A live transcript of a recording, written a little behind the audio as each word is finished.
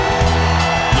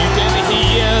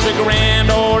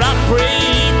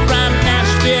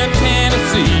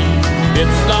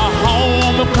It's the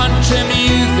home of country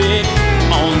music,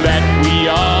 on that we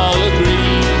all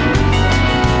agree.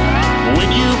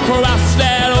 When you cross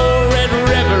that old Red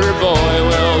River, boy,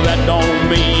 well, that don't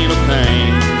mean a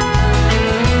thing.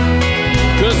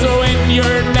 'Cause when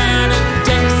you're down in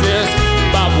Texas,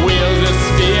 Bob Wills is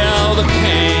still the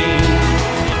king.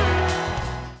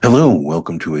 Hello,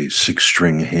 welcome to a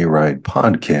Six-String Hayride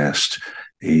podcast,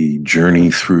 a journey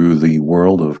through the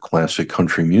world of classic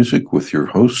country music with your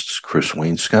hosts, Chris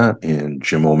Wainscott and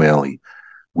Jim O'Malley.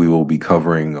 We will be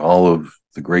covering all of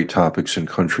the great topics in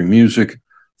country music,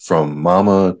 from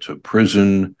mama to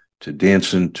prison, to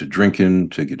dancing, to drinking,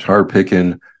 to guitar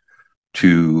picking,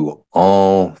 to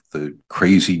all the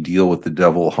crazy deal with the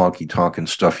devil, honky-tonkin'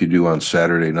 stuff you do on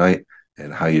Saturday night,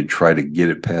 and how you try to get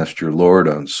it past your Lord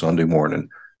on Sunday morning.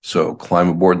 So climb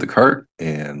aboard the cart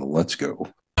and let's go.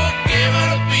 Give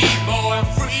it a beat, boy,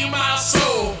 free my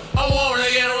soul. I wanna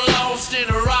get lost in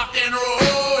rock and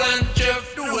roll and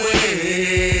drift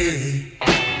away.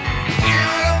 Give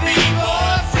it a beat,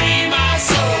 boy, free my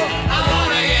soul. I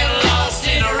wanna get lost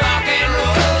in rock and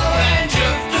roll and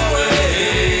drift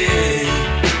away.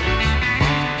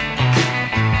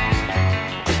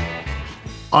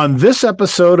 On this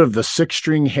episode of the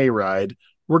Six-String Hayride,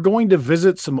 we're going to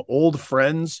visit some old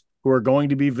friends who are going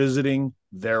to be visiting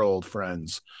their old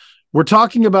friends. We're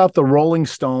talking about the Rolling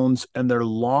Stones and their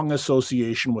long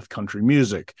association with country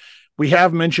music. We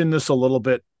have mentioned this a little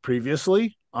bit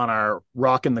previously on our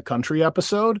Rockin' the Country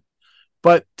episode,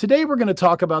 but today we're going to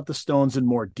talk about the Stones in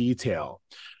more detail.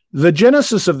 The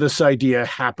genesis of this idea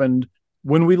happened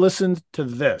when we listened to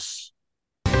this.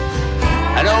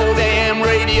 An old damn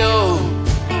radio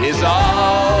is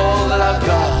all that I've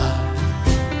got.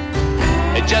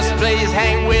 It just plays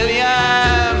Hank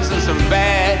Williams and some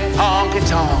bad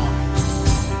honky-tonk.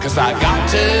 'Cause I got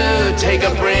to take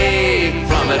a break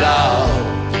from it all.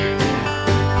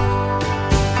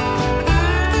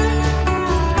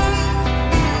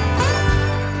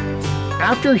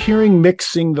 After hearing Mick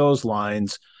sing those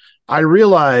lines, I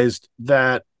realized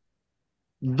that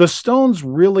the Stones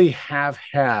really have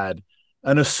had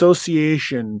an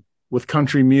association with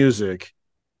country music,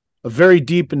 a very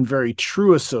deep and very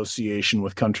true association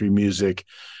with country music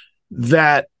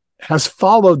that has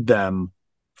followed them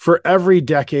for every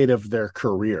decade of their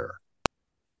career.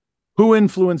 Who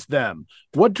influenced them?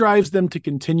 What drives them to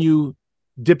continue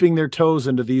dipping their toes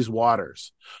into these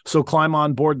waters? So climb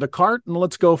on board the cart and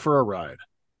let's go for a ride.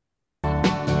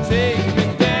 Take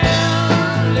me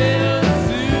down, little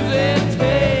Susie,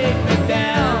 take me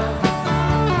down.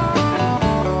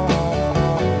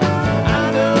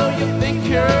 I know you think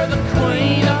you're the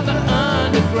queen of the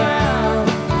underground.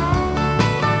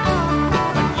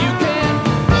 You can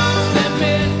send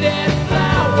me dead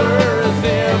flowers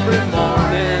every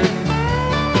morning.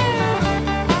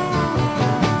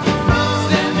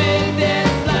 Send me dead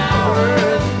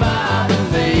flowers by the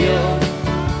mail.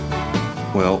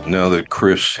 Well, now that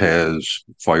Chris has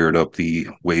fired up the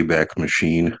Wayback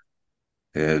Machine,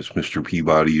 as Mr.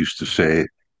 Peabody used to say,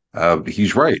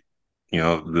 he's right. You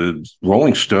know, the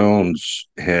Rolling Stones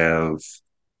have,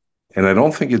 and I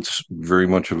don't think it's very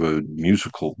much of a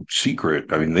musical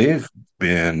secret. I mean, they've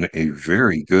been a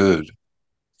very good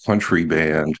country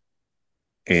band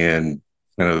and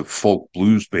kind of folk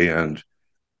blues band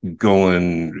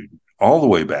going all the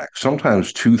way back,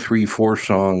 sometimes 2, 3, 4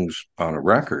 songs on a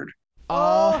record.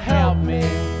 Oh, help me,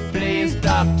 please,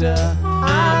 doctor,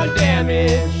 I'm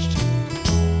damaged.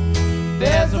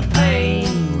 There's a pain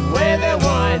where there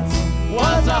once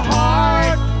was a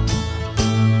heart.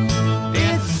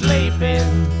 It's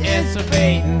sleeping, it's a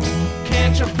fading.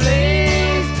 Can't you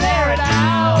please tear it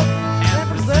out and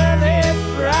preserve it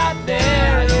right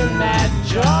there in that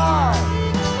jar?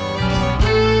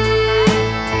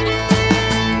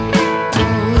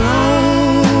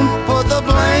 Don't put the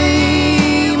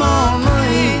blame on me.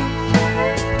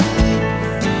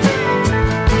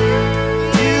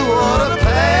 You ought to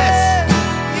pass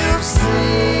your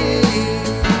seat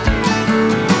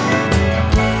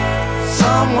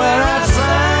somewhere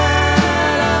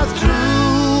outside of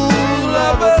true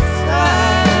lover's sight.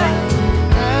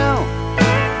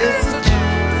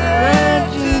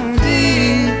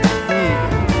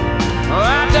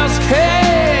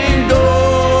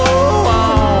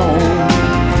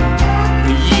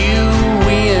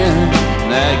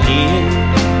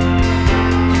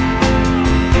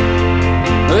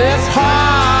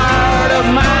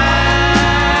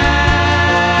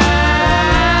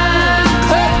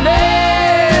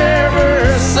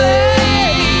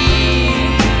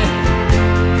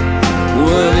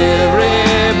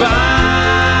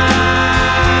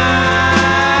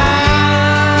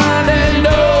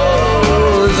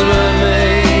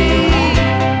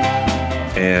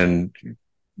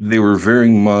 they were very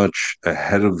much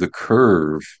ahead of the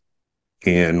curve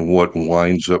in what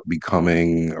winds up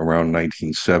becoming around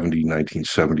 1970,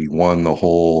 1971, the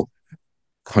whole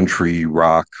country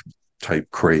rock type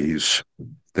craze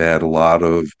that a lot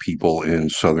of people in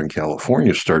Southern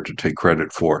California start to take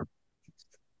credit for.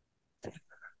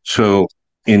 So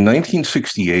in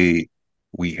 1968,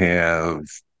 we have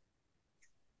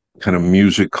kind of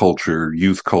music culture,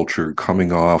 youth culture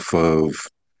coming off of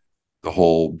the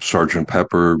whole Sgt.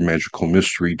 Pepper Magical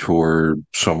Mystery Tour,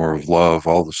 Summer of Love,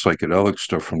 all the psychedelic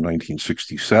stuff from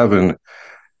 1967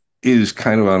 is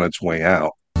kind of on its way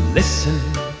out. Listen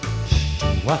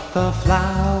what the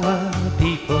flower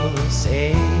people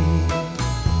say.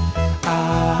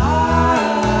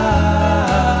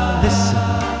 Listen,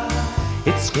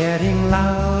 it's getting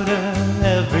louder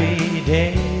every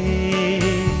day.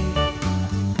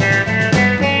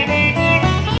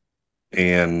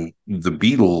 And the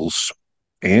Beatles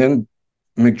and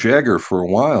Mick Jagger for a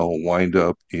while wind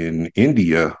up in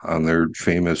India on their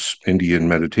famous Indian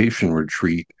meditation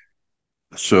retreat.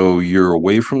 So you're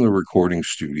away from the recording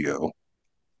studio.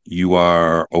 You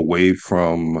are away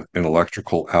from an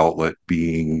electrical outlet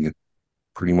being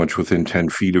pretty much within 10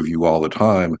 feet of you all the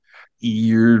time.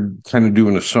 You're kind of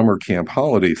doing a summer camp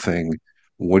holiday thing.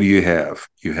 What do you have?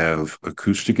 You have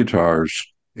acoustic guitars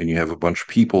and you have a bunch of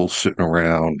people sitting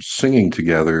around singing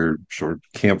together, sort of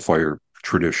campfire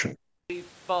tradition.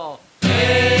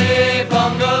 Hey,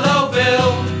 Bungalow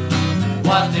Bill,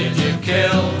 what did you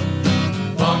kill?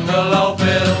 Bungalow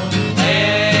Bill,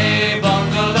 hey,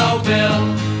 Bungalow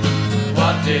Bill,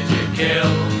 what did you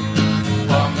kill?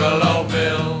 Bungalow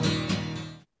Bill.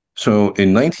 So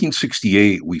in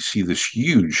 1968, we see this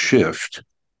huge shift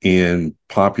in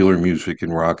popular music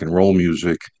and rock and roll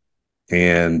music.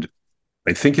 And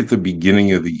I think at the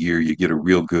beginning of the year, you get a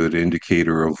real good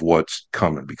indicator of what's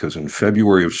coming, because in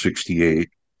February of 68,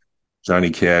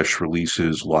 Johnny Cash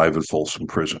releases Live at Folsom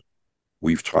Prison.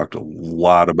 We've talked a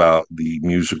lot about the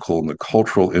musical and the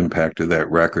cultural impact of that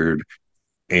record.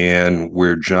 And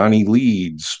where Johnny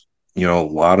leads, a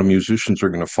lot of musicians are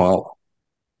going to follow.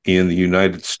 In the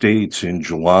United States, in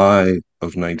July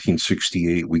of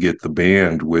 1968, we get the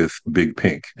band with Big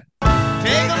Pink.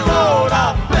 Take a load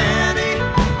off Fanny.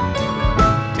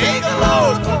 Take a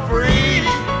load for free.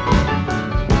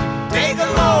 Take a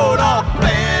load off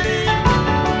Fanny.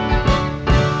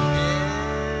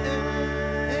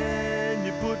 And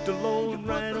you put the load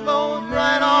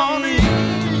right on me.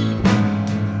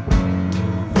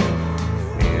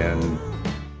 And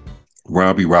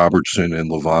Robbie Robertson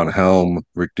and Levon Helm,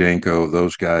 Rick Danko,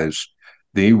 those guys,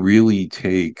 they really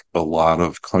take a lot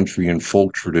of country and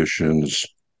folk traditions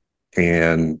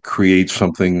and create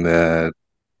something that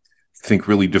I think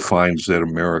really defines that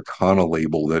Americana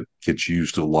label that gets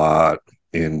used a lot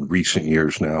in recent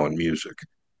years now in music.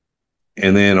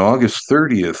 And then August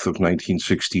 30th of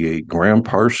 1968, Graham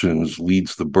Parsons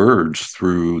leads the Byrds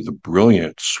through the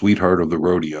brilliant Sweetheart of the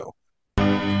Rodeo.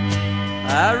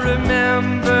 I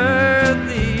remember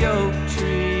the oak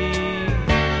tree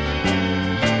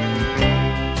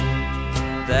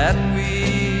that we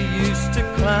used to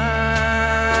climb,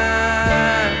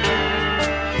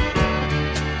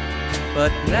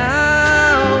 but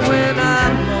now when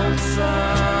I'm lonesome,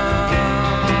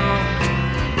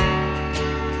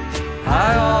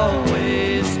 I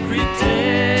always pretend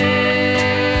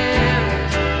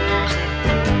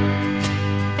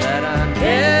that I'm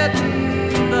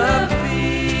getting the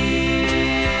feel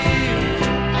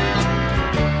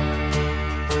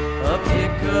of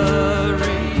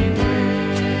hickory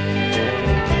red.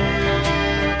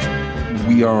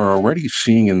 We are already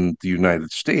seeing in the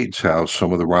United States how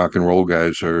some of the rock and roll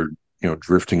guys are,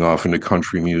 drifting off into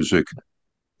country music.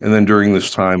 And then during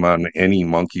this time, on any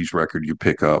Monkees record you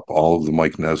pick up, all of the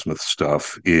Mike Nesmith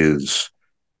stuff is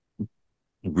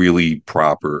really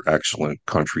proper, excellent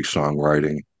country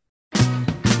songwriting.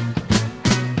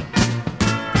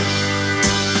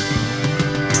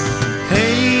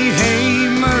 Hey, hey,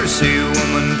 mercy,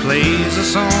 woman plays a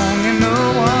song and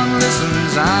no one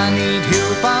listens. I need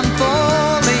help, I'm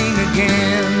falling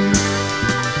again.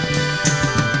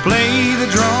 Play the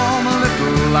drum a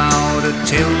little louder,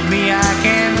 tell me I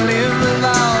can live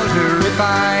without her if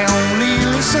I only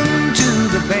listen to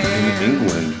the band. In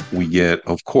England, we get,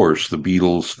 of course, the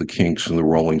Beatles, the Kinks, and the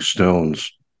Rolling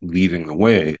Stones leading the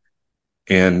way.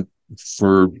 And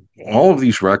for all of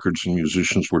these records and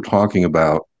musicians we're talking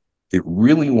about, it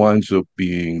really winds up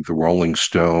being the Rolling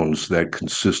Stones that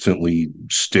consistently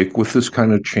stick with this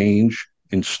kind of change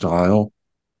in style.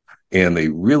 And they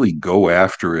really go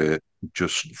after it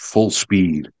just full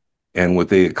speed. And what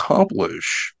they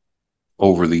accomplish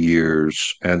over the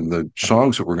years, and the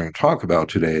songs that we're going to talk about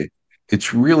today,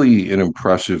 it's really an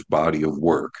impressive body of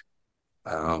work.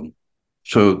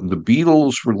 So the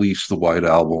Beatles released the White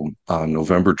Album on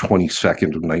November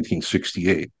 22nd of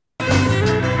 1968.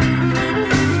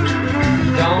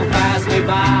 Don't pass me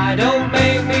by, don't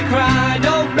make me cry,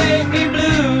 don't make me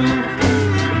blue.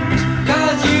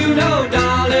 'Cause you know,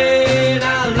 darling,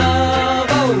 I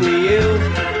love only you.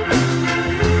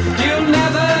 You'll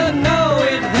never know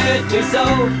it hurt me so.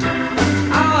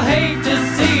 I'll hate to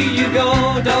see you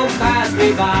go, don't pass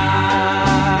me by.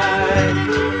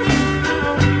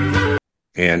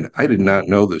 And I did not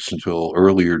know this until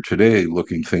earlier today,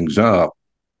 looking things up.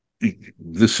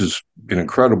 This is an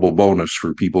incredible bonus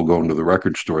for people going to the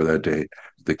record store that day.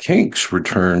 The Kinks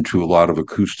returned to a lot of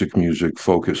acoustic music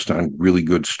focused on really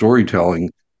good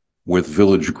storytelling with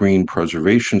Village Green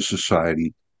Preservation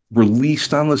Society,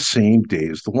 released on the same day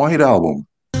as the White Album.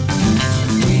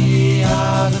 We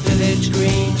are the Village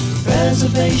Green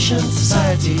Preservation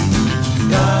Society.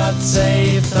 God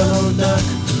save the old duck,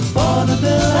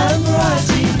 vaudeville and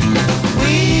variety.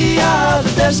 We are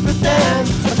the Desperate Dan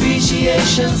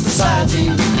Appreciation Society.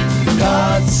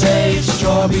 God save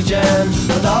strawberry jam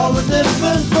and all the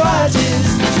different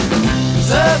varieties.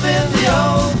 Preserving the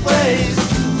old ways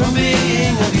from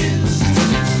being abused.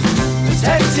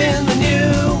 Protecting the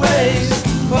new ways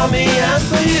for me and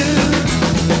for you.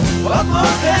 What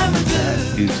more can we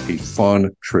do? It's a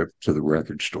fun trip to the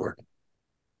record store.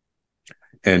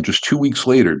 And just 2 weeks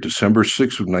later, December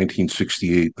 6th of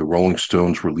 1968, the Rolling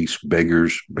Stones released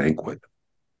Beggar's Banquet.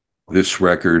 This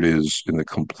record is in the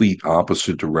complete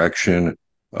opposite direction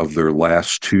of their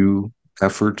last two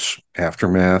efforts,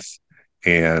 Aftermath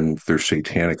and their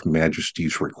Satanic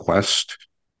Majesty's Request,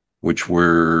 which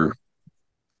were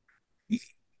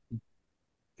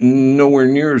nowhere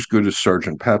near as good as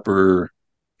Sgt. Pepper,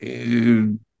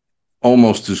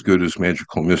 almost as good as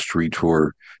Magical Mystery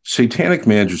Tour. Satanic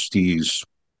Majesties,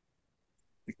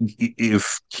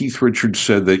 if Keith Richards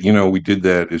said that, we did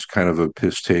that as kind of a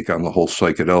piss take on the whole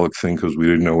psychedelic thing because we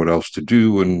didn't know what else to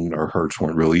do and our hearts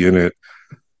weren't really in it,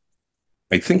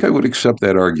 I think I would accept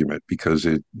that argument because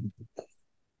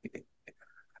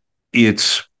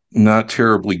it's not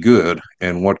terribly good,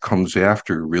 and what comes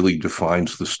after really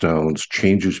defines the Stones,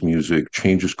 changes music,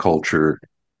 changes culture,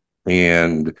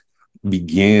 and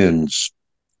begins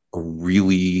a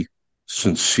really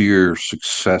sincere,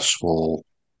 successful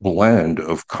blend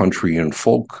of country and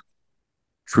folk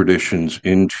traditions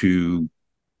into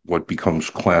what becomes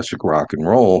classic rock and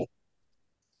roll.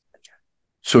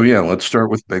 So yeah, let's start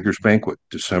with Beggar's Banquet,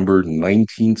 December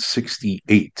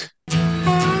 1968.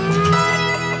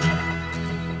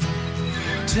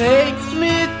 Take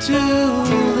me to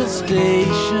the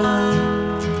station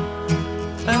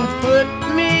and put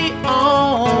me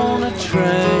on a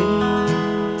train.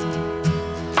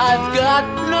 I've got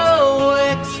no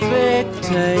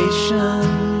expectations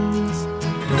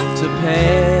to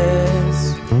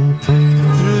pass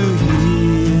through here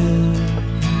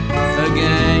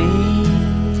again.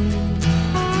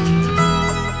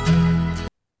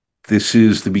 This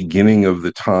is the beginning of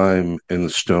the time in the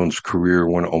Stones' career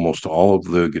when almost all of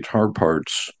the guitar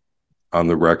parts on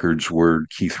the records were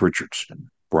Keith Richards.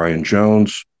 Brian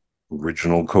Jones,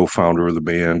 original co-founder of the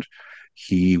band,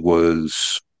 he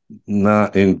was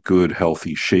not in good,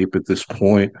 healthy shape at this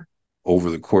point. Over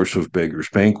the course of Beggar's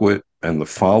Banquet and the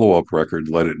follow-up record,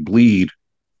 Let It Bleed,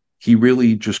 he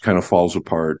really just kind of falls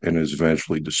apart and is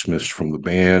eventually dismissed from the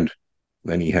band.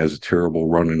 Then he has a terrible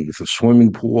run-in with a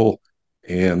swimming pool,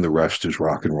 and the rest is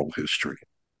rock and roll history.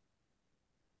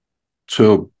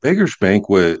 So Beggar's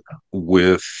Banquet,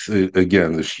 with,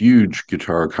 again, this huge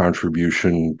guitar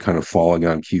contribution kind of falling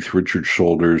on Keith Richards'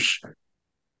 shoulders,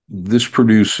 this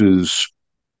produces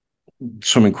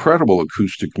some incredible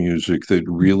acoustic music that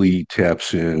really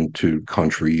taps into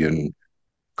country and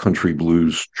country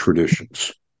blues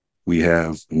traditions. We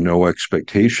have No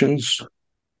Expectations,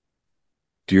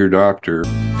 Dear Doctor,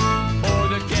 Oh,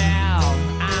 the gal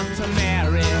I'm to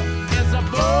marry is a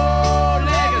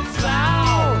bow-legged sow.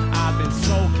 I've been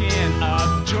soaking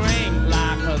a drink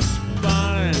like a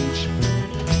sponge.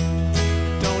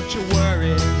 Don't you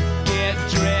worry, get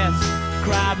dressed,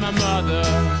 cried my mother,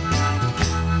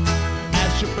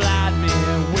 as she plied me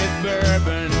with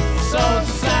bourbon so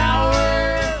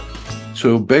sour.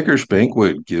 So Beggar's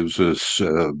Banquet gives us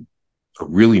a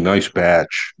really nice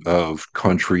batch of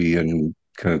country and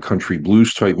kind of country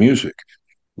blues type music.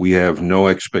 We have No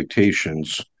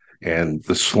Expectations, and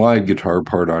the slide guitar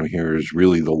part on here is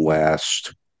really the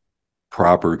last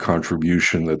proper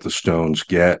contribution that the Stones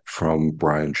get from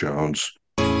Brian Jones.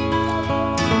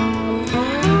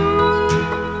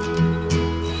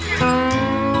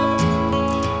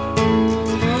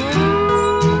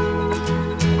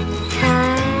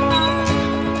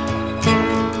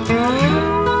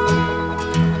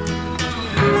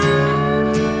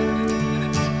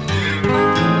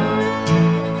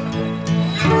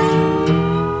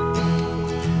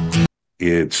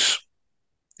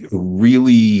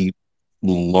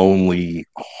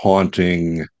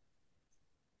 haunting,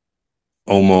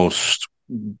 almost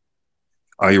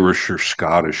Irish or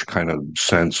Scottish kind of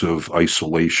sense of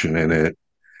isolation in it,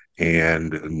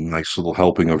 and a nice little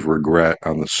helping of regret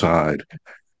on the side.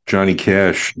 Johnny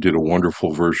Cash did a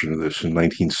wonderful version of this in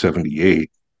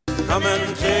 1978. Come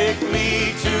and take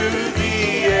me to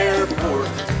the airport.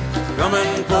 Come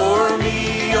and pour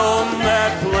me on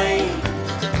that plane.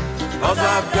 'Cause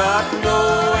I've got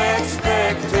no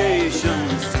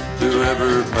expectations to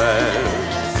ever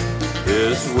pass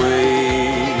this way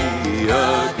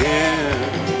again.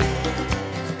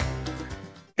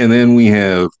 And then we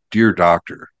have Dear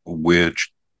Doctor,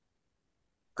 which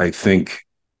I think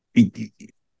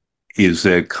is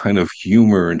that kind of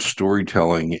humor and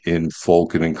storytelling in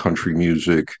folk and in country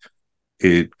music.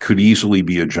 It could easily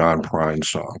be a John Prine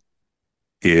song.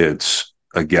 It's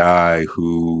a guy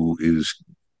who is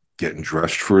getting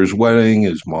dressed for his wedding.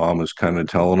 His mom is kind of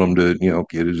telling him to,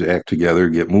 get his act together,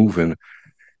 get moving.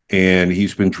 And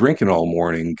he's been drinking all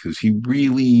morning because he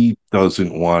really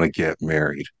doesn't want to get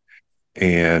married.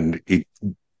 And it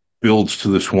builds to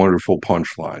this wonderful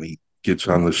punchline. He gets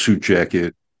on the suit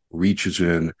jacket, reaches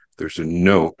in, there's a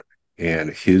note,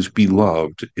 and his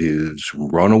beloved is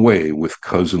run away with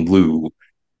Cousin Lou.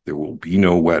 There will be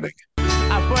no wedding.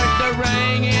 I put the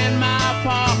ring in my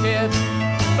pocket,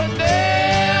 but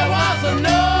there was a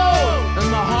note,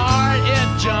 and the heart,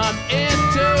 it jumped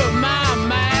into my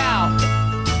mouth.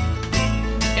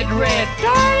 It read,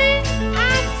 Darling,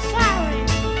 I'm sorry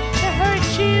to hurt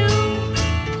you,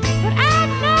 but I've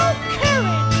no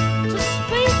courage to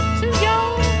speak to your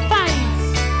face.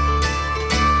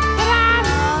 But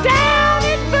I'm down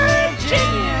in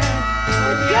Virginia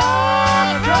with your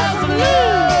cousin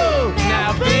Lou.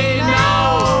 now be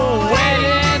no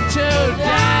wedding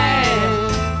today.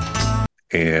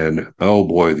 And oh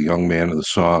boy, the young man of the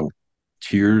song,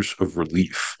 tears of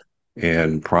relief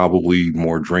and probably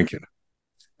more drinking.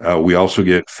 We also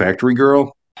get Factory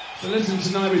Girl. So listen,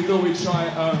 tonight we thought we'd try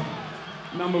a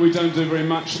number we don't do very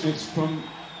much. It's from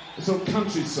a sort of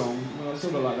country song,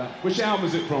 sort of like that. Which album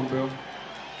is it from, Bill?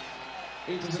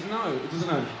 He doesn't know. He doesn't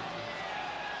know.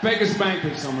 Beggar's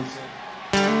Banquet, someone said.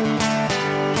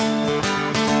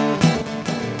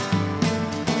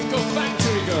 Go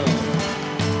Factory Girl.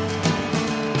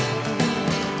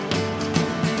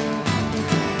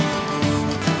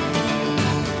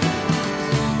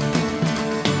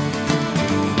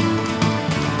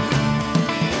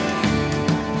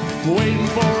 Waiting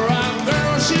for a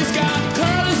girl, she's got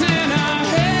curls in her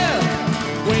hair.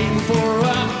 Waiting for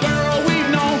a girl, we've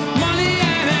no money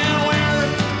anywhere.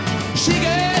 She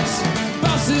gets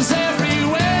buses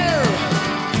everywhere.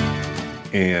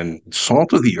 And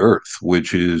Salt of the Earth,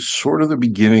 which is sort of the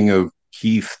beginning of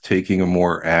Keith taking a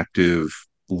more active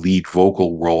lead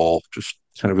vocal role, just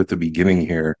kind of at the beginning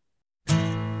here.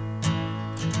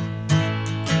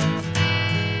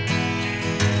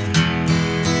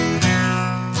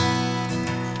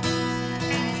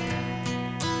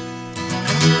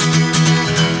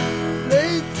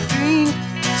 Let's drink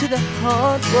to the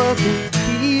hard-working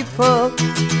people.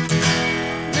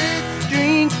 Let's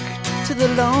drink to the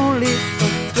lonely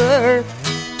of birth.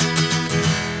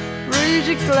 Raise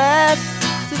your glass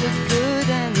to the good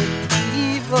and the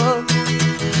evil.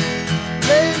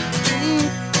 Let's drink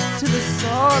to the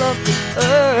salt of the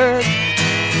earth.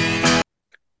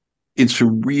 It's a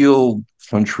real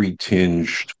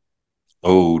country-tinged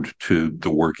ode to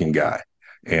the working guy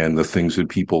and the things that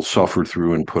people suffer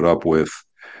through and put up with.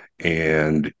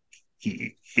 And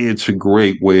it's a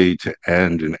great way to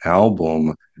end an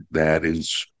album that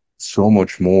is so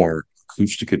much more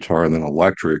acoustic guitar than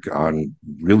electric on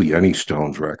really any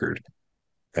Stones record.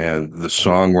 And the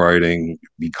songwriting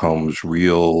becomes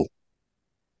real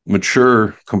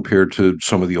mature compared to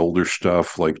some of the older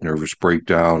stuff like Nervous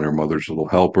Breakdown or Mother's Little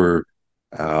Helper.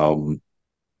 And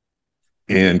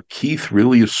Keith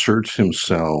really asserts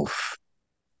himself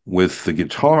with the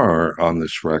guitar on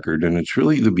this record, and it's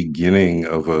really the beginning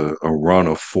of a run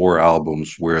of 4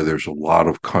 albums where there's a lot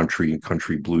of country and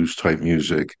country blues type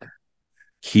music.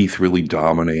 Keith really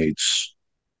dominates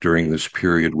during this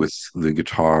period with the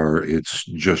guitar. It's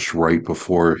just right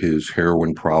before his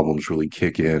heroin problems really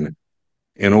kick in.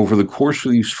 And over the course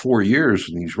of these 4 years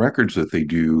and these records that they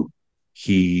do,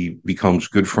 he becomes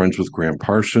good friends with Graham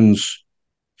Parsons.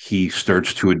 He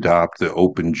starts to adopt the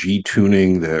open G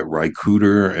tuning that Ry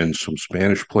Cooder and some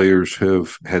Spanish players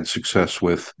have had success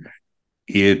with.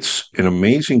 It's an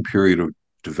amazing period of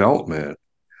development,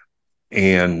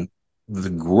 and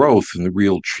the growth and the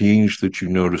real change that you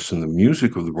notice in the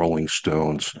music of the Rolling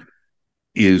Stones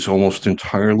is almost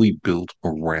entirely built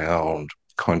around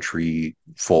country,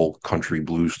 folk, country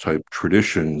blues type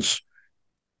traditions.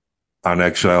 on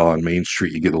Exile on Main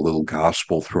Street, you get a little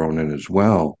gospel thrown in as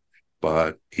well,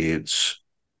 but it's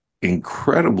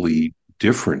incredibly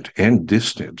different and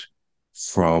distant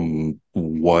from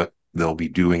what they'll be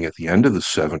doing at the end of the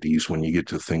 70s when you get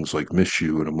to things like Miss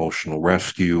You and Emotional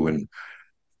Rescue, and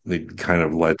they kind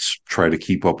of let's try to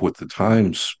keep up with the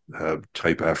times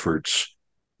type efforts.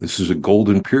 This is a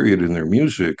golden period in their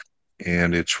music,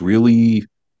 and it's really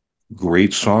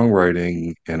great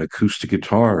songwriting and acoustic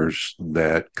guitars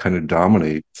that kind of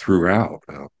dominate throughout.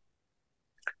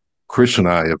 Chris and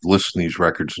I have listened to these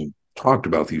records and talked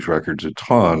about these records a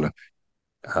ton.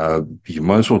 You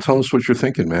might as well tell us what you're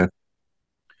thinking, man.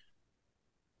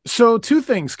 So two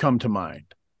things come to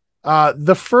mind.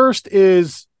 The first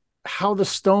is how the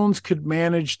Stones could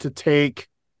manage to take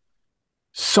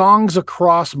songs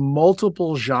across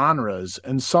multiple genres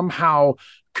and somehow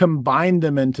combine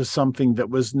them into something that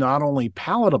was not only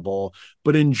palatable,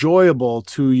 but enjoyable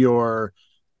to your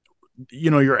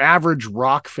average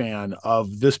rock fan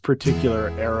of this particular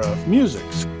era of music.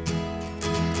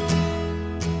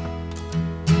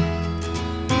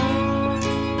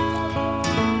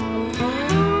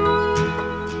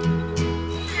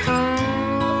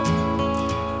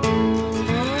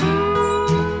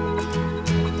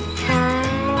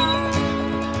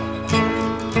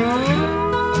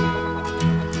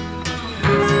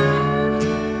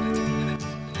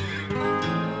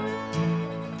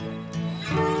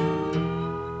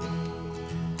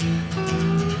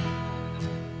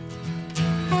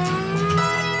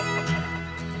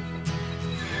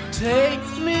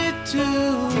 Take me to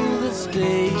the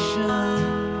station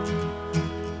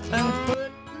and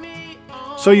put me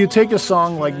on. So you take a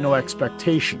song like No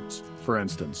Expectations, for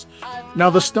instance. Now,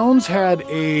 the Stones had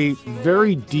a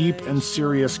very deep and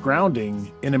serious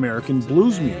grounding in American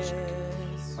blues music.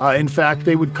 In fact,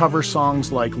 they would cover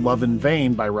songs like Love in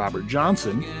Vain by Robert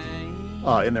Johnson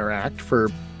in their act for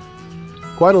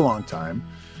quite a long time.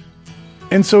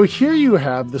 And so here you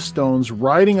have the Stones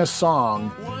writing a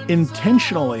song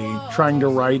intentionally trying to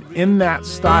write in that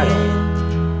style.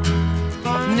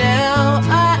 Now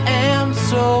I am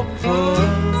so poor,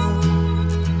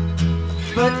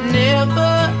 but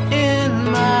never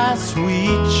in my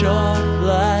sweet short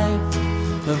life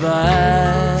have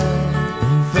I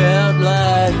felt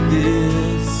like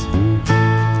this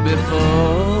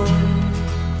before.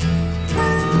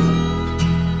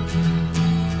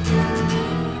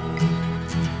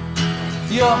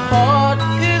 Your heart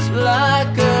is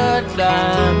like a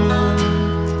diamond.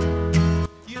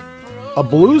 A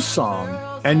blues song,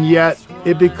 and yet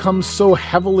it becomes so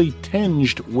heavily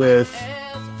tinged with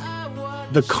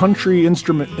the country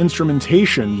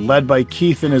instrumentation led by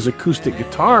Keith and his acoustic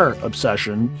guitar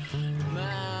obsession.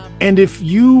 And if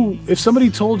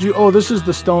somebody told you, oh, this is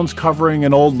the Stones covering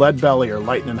an old Leadbelly or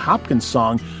Lightnin' Hopkins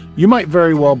song, you might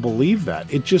very well believe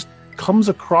that. It just comes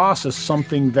across as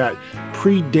something that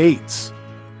predates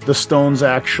the Stones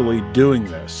actually doing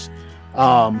this.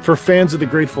 For fans of the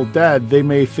Grateful Dead, they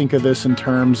may think of this in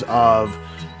terms of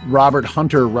Robert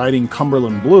Hunter writing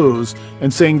Cumberland Blues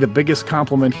and saying the biggest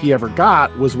compliment he ever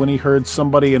got was when he heard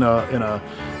somebody in a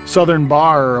southern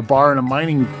bar or a bar in a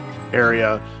mining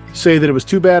area say that it was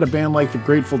too bad a band like the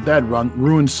Grateful Dead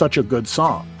ruined such a good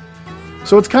song.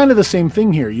 So it's kind of the same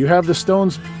thing here. You have the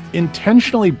Stones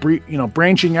intentionally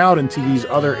branching out into these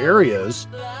other areas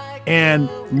and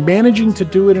managing to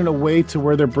do it in a way to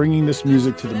where they're bringing this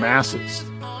music to the masses.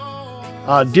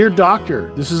 Dear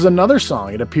Doctor, this is another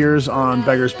song. It appears on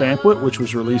Beggar's Banquet, which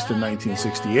was released in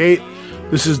 1968.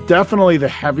 This is definitely the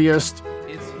heaviest,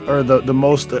 or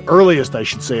the earliest, I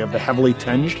should say, of the heavily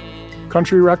tinged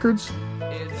country records.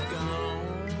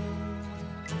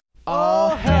 Oh,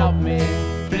 help me,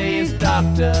 please,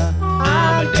 doctor,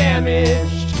 I'm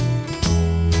damaged.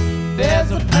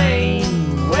 There's a pain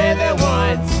where there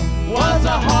once was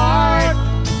a heart.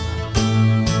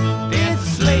 It's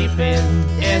sleeping,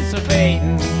 it's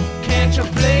fading. Can't you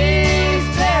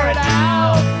please tear it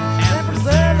out and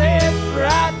preserve it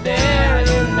right there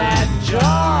in that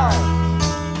jar?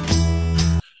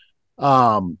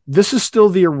 This is still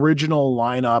the original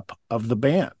lineup of the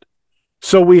band.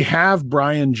 So we have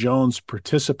Brian Jones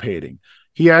participating.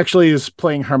 He actually is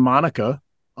playing harmonica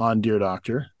on Dear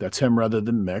Doctor. That's him rather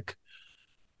than Mick.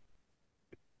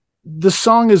 The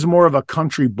song is more of a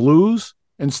country blues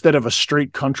instead of a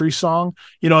straight country song.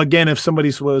 Again, if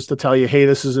somebody was to tell you, hey,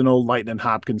 this is an old Lightnin'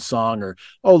 Hopkins song, or,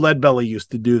 oh, Leadbelly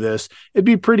used to do this, it'd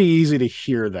be pretty easy to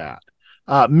hear that.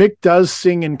 Mick does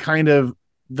sing in kind of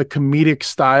the comedic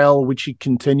style, which he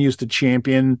continues to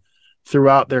champion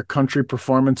throughout their country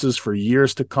performances for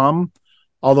years to come.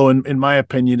 Although in my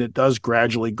opinion, it does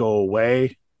gradually go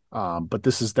away. But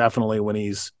this is definitely when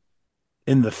he's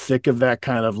in the thick of that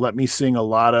kind of let me sing a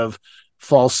lot of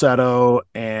falsetto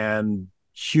and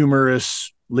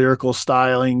humorous lyrical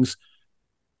stylings.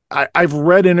 I've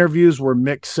read interviews where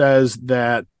Mick says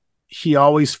that he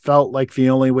always felt like the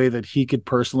only way that he could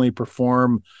personally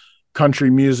perform country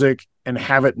music and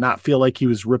have it not feel like he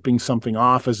was ripping something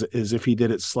off is if he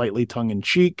did it slightly tongue in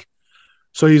cheek.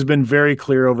 So he's been very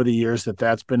clear over the years that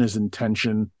that's been his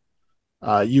intention.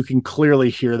 You can clearly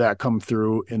hear that come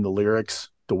through in the lyrics,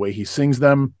 the way he sings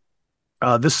them.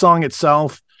 This song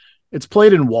itself, it's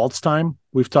played in waltz time.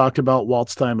 We've talked about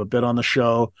waltz time a bit on the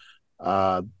show.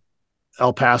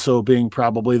 El Paso being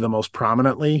probably the most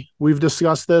prominently we've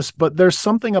discussed this, but there's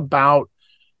something about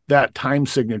that time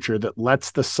signature that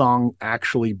lets the song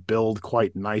actually build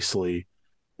quite nicely,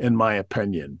 in my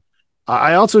opinion.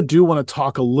 I also do want to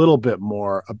talk a little bit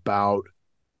more about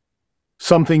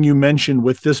something you mentioned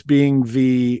with this being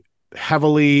the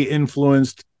heavily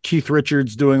influenced Keith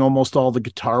Richards doing almost all the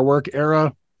guitar work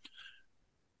era.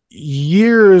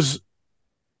 Years,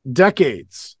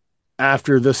 decades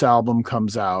after this album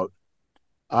comes out,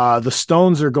 the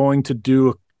Stones are going to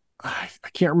do, I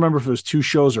can't remember if it was 2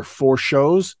 shows or 4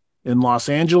 shows in Los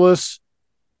Angeles.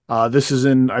 This is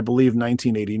in, I believe,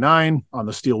 1989 on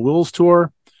the Steel Wheels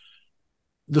tour.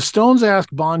 The Stones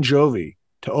asked Bon Jovi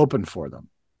to open for them.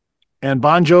 And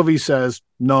Bon Jovi says,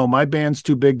 no, my band's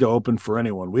too big to open for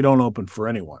anyone. We don't open for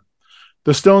anyone.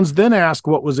 The Stones then asked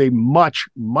what was a much,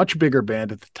 much bigger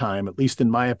band at the time, at least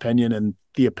in my opinion and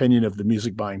the opinion of the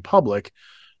music buying public,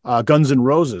 Guns N'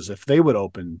 Roses, if they would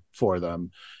open for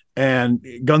them. And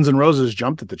Guns N' Roses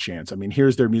jumped at the chance. I mean,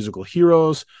 here's their musical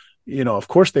heroes. Of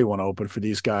course they want to open for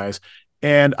these guys.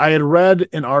 And I had read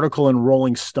an article in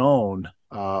Rolling Stone,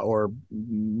 or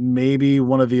maybe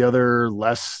one of the other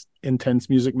less intense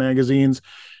music magazines,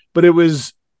 but it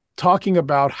was talking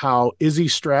about how Izzy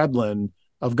Stradlin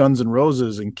of Guns N'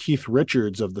 Roses and Keith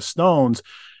Richards of the Stones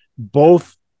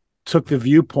both took the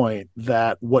viewpoint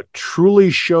that what truly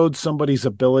showed somebody's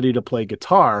ability to play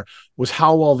guitar was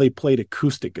how well they played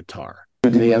acoustic guitar.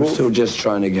 Me, I'm still just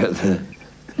trying to get there.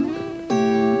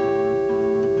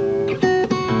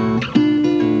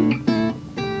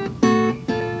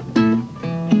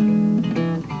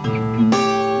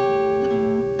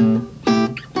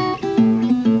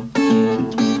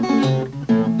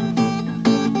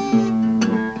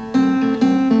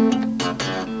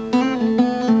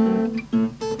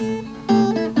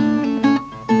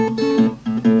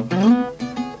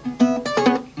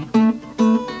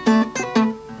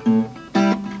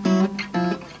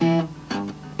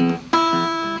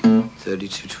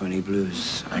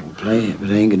 Blues. I can play it, but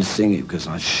I ain't gonna sing it because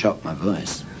I shot my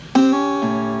voice.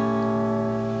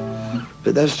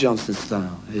 But that's Johnson's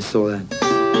style. You saw that.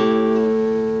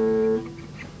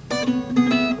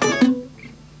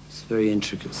 It's very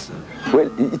intricate stuff.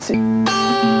 Well, it's and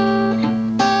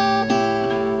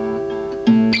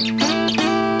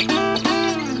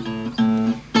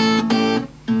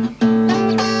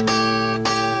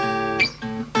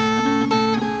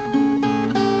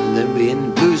then we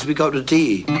in blues we got to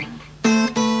D.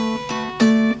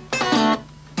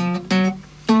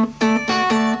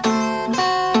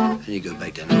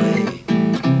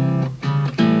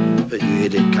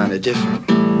 Different.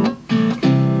 And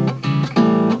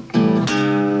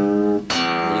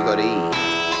you got E.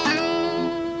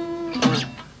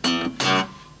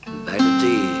 Back to D.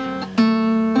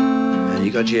 And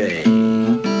you got J.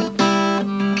 And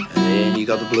then you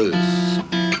got the blues.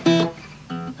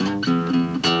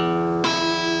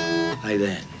 Like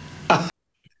that.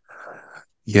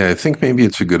 Yeah, I think maybe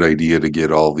it's a good idea to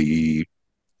get all the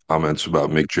comments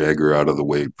about Mick Jagger out of the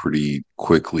way pretty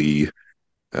quickly.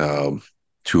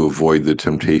 To avoid the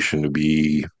temptation to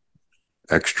be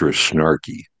extra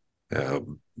snarky,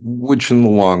 which in the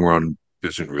long run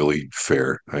isn't really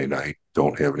fair. I mean, I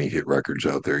don't have any hit records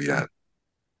out there yet.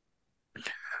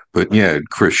 But yeah,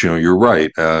 Chris, you're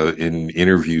right. In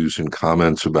interviews and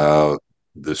comments about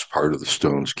this part of the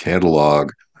Stones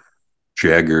catalog,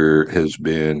 Jagger has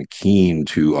been keen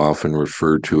to often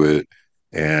refer to it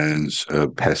as a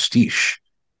pastiche.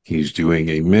 He's doing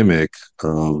a mimic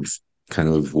of kind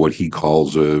of what he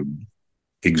calls a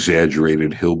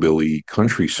exaggerated hillbilly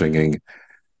country singing.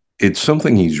 It's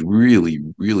something he's really,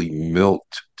 really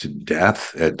milked to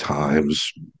death at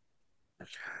times.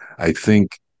 I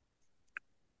think,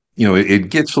 it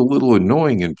gets a little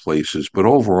annoying in places, but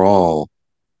overall,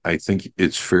 I think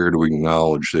it's fair to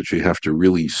acknowledge that you have to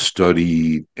really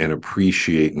study and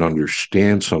appreciate and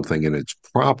understand something in its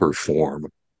proper form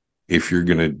if you're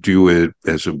going to do it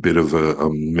as a bit of a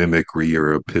mimicry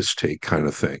or a piss take kind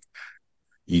of thing.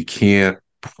 You can't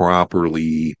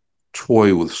properly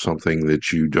toy with something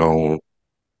that you don't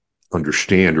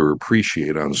understand or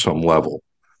appreciate on some level.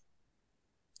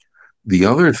 The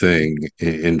other thing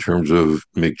in terms of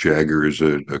Mick Jagger as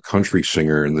a country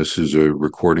singer, and this is a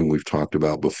recording we've talked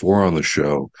about before on the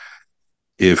show,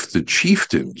 if the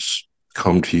Chieftains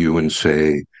come to you and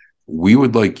say, we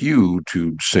would like you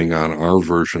to sing on our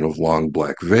version of Long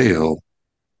Black Veil,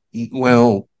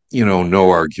 well, no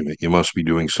argument. You must be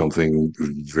doing something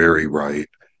very right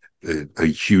a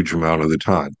huge amount of the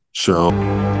time. So,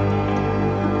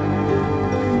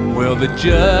 well, the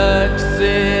judge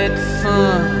said,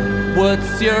 son,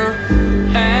 what's your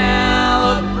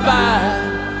alibi?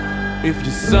 If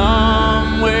you're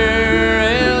somewhere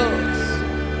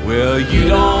else, well, you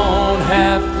don't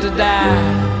have to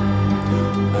die.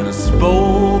 And I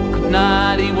spoke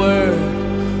not a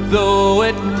word, though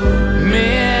it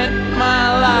meant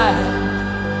my life.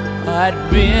 I'd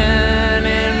been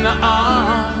in the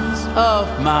arms of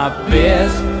my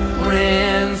best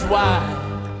friend's wife.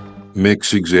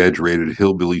 Mick's exaggerated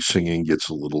hillbilly singing gets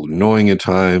a little annoying at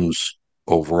times.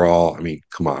 Overall, I mean,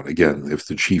 come on, again, if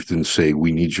the Chieftains say,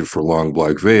 we need you for Long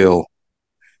Black Veil,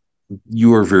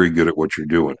 you are very good at what you're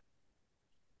doing.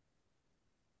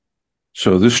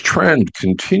 So this trend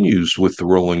continues with the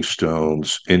Rolling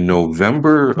Stones. In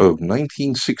November of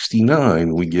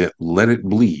 1969, we get Let It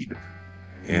Bleed.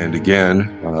 And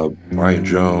again, Brian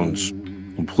Jones,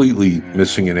 completely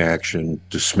missing in action,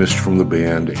 dismissed from the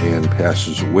band, and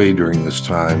passes away during this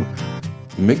time.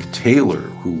 Mick Taylor,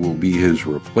 who will be his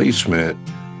replacement,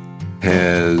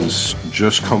 has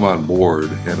just come on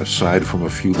board, and aside from a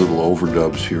few little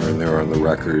overdubs here and there on the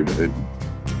record, it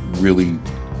really,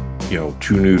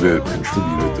 too new to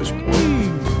contribute at this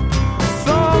point.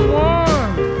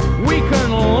 Someone we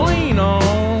can lean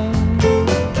on.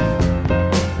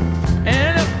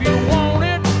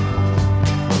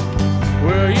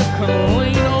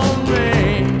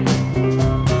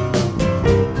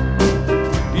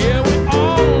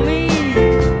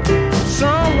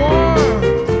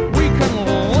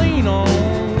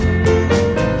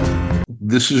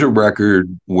 This is a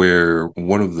record where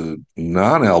one of the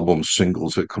non-album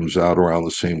singles that comes out around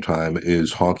the same time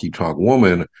is Honky Tonk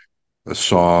Woman, a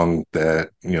song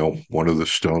that, one of the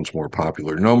Stones' more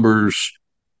popular numbers.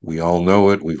 We all know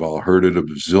it. We've all heard it a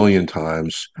bazillion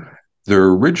times. Their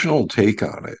original take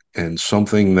on it, and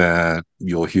something that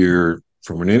you'll hear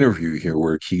from an interview here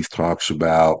where Keith talks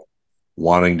about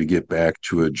wanting to get back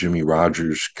to a Jimmy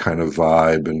Rogers kind of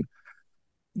vibe and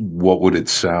what would it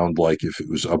sound like if it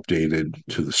was updated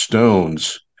to the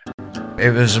Stones.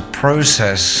 It was a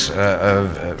process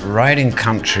of writing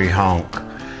country honk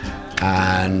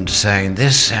and saying,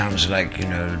 this sounds like,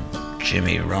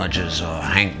 Jimmy Rogers or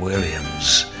Hank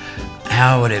Williams.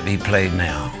 How would it be played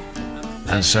now?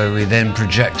 And so we then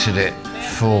projected it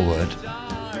forward.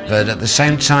 But at the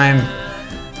same time,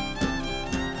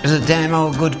 it was a damn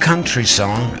old good country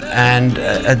song, and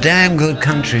a damn good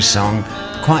country song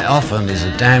quite often is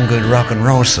a damn good rock and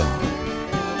roll song.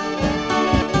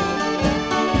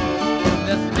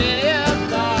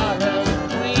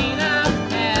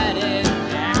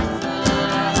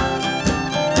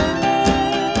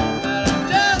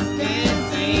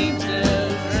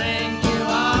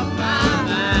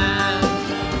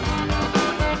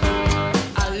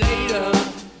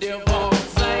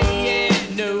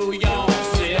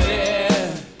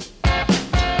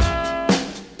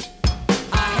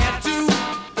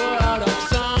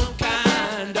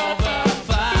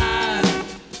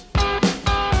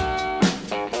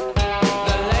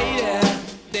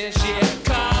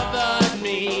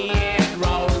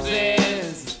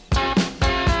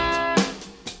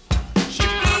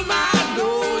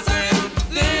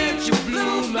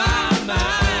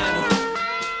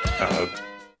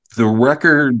 The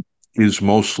record is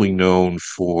mostly known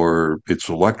for its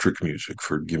electric music,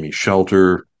 for Gimme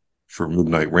Shelter, for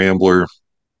Midnight Rambler.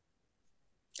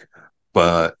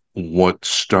 But what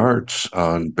starts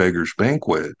on Beggar's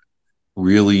Banquet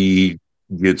really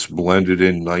gets blended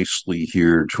in nicely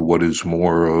here to what is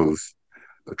more of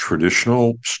a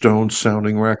traditional Stones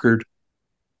sounding record.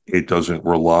 It doesn't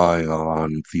rely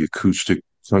on the acoustic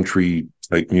country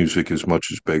type music as much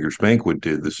as Beggar's Banquet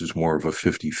did. This is more of a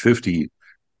 50-50.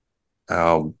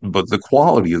 But the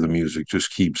quality of the music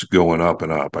just keeps going up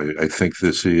and up. I think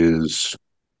this is,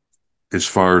 as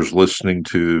far as listening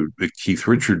to Keith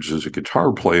Richards as a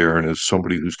guitar player and as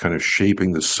somebody who's kind of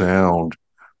shaping the sound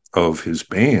of his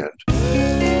band.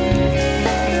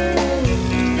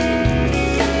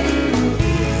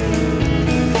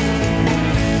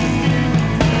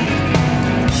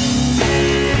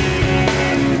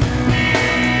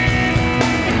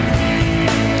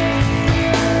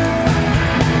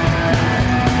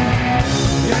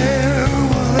 Yeah,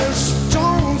 well, there's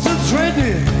Stones, it's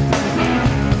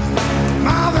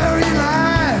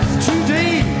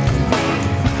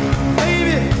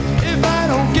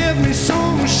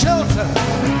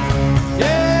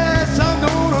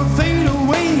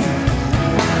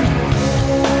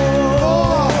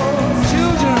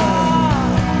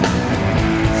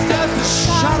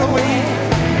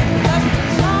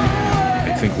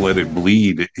Let It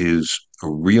Bleed is a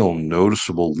real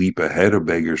noticeable leap ahead of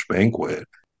Beggar's Banquet.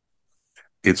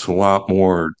 It's a lot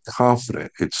more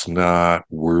confident. It's not,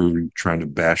 we're trying to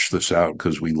bash this out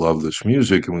because we love this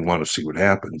music and we want to see what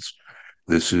happens.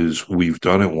 This is, we've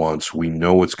done it once, we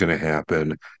know what's going to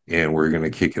happen, and we're going to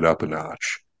kick it up a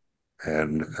notch.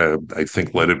 And I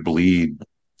think Let It Bleed,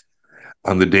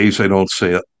 on the days I don't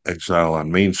say Exile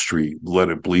on Main Street, Let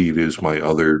It Bleed is my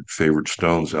other favorite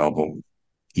Stones album.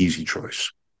 Easy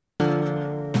choice.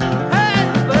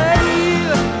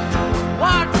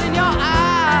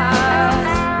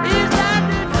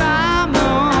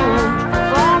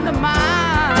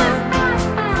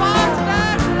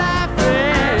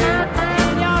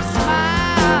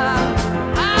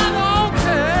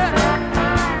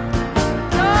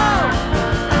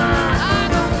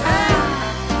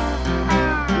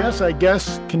 I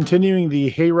guess continuing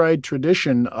the Hayride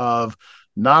tradition of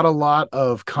not a lot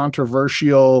of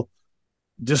controversial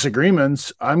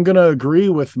disagreements, I'm going to agree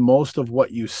with most of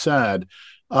what you said.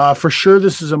 For sure,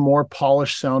 this is a more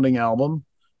polished sounding album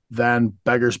than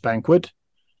Beggar's Banquet.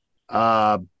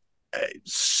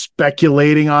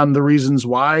 Speculating on the reasons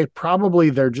why, probably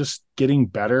they're just getting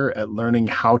better at learning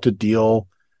how to deal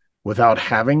without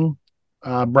having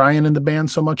Brian in the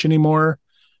band so much anymore.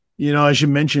 You know, as you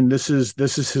mentioned, this is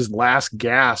his last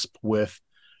gasp with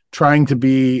trying to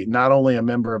be not only a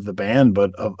member of the band, but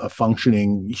a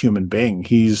functioning human being.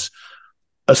 He's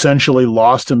essentially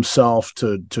lost himself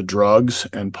to drugs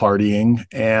and partying.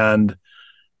 And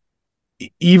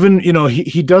even, you know,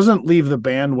 he doesn't leave the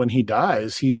band when he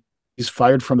dies. He's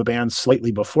fired from the band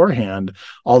slightly beforehand,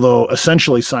 although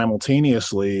essentially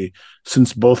simultaneously,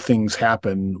 since both things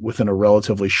happen within a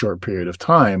relatively short period of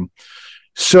time.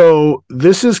 So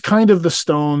this is kind of the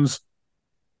Stones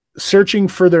searching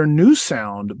for their new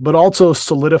sound, but also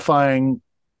solidifying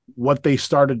what they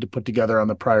started to put together on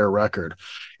the prior record.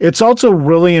 It's also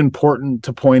really important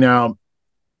to point out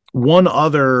one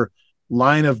other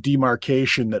line of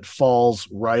demarcation that falls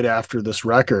right after this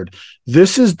record.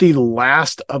 This is the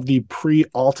last of the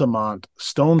pre-Altamont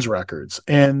Stones records.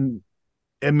 And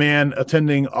a man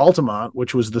attending Altamont,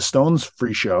 which was the Stones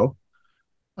free show,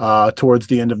 towards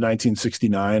the end of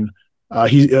 1969.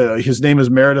 His name is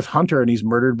Meredith Hunter, and he's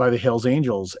murdered by the Hells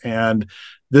Angels. And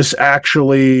this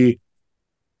actually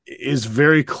is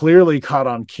very clearly caught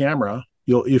on camera.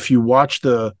 If you watch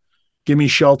the Gimme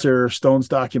Shelter Stones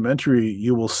documentary,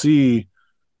 you will see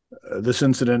this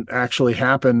incident actually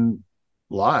happen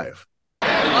live. Hey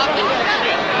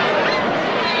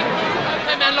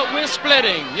man, look, we're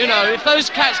splitting. You know, if those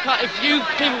cats can't, if you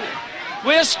people.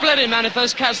 We're splitting, man, if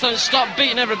those cats don't stop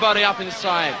beating everybody up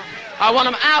inside. I want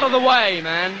them out of the way,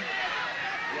 man.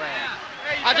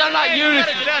 I don't like unity.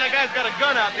 That guy's got a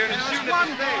gun out there and he's shooting at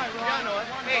the stage.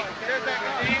 Hey, there's that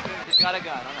Steve. He's got a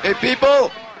gun. Hey, people.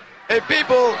 Hey,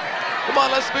 people. Come on,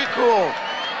 let's be cool.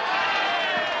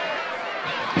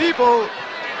 People,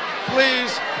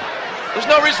 please. There's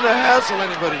no reason to hassle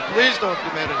anybody. Please don't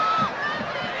commit it.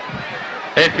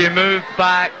 If you move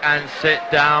back and sit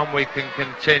down, we can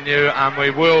continue, and we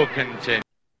will continue.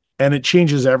 And it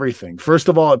changes everything. First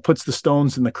of all, it puts the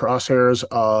Stones in the crosshairs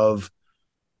of,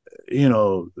 you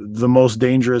know, the most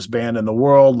dangerous band in the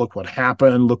world. Look what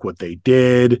happened. Look what they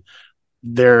did.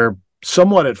 They're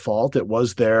somewhat at fault. It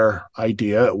was their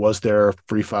idea. It was their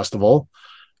free festival.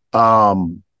 But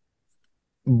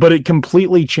it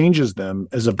completely changes them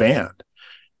as a band.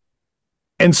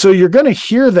 And so you're going to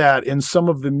hear that in some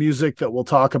of the music that we'll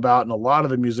talk about and a lot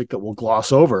of the music that we'll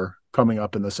gloss over coming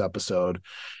up in this episode.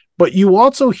 But you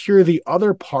also hear the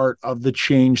other part of the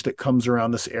change that comes around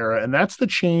this era, and that's the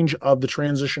change of the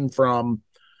transition from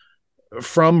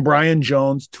Brian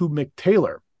Jones to Mick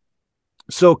Taylor.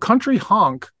 So Country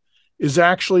Honk is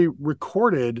actually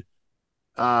recorded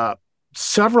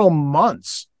several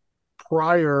months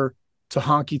prior to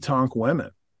Honky Tonk Women.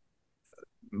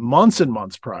 Months and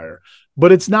months prior,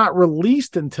 but it's not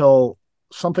released until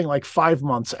something like 5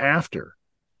 months after.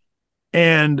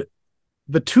 And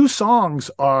the two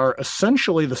songs are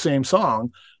essentially the same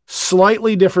song,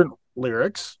 slightly different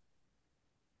lyrics,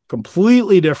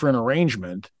 completely different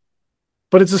arrangement,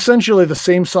 but it's essentially the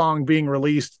same song being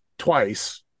released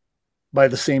twice by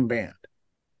the same band.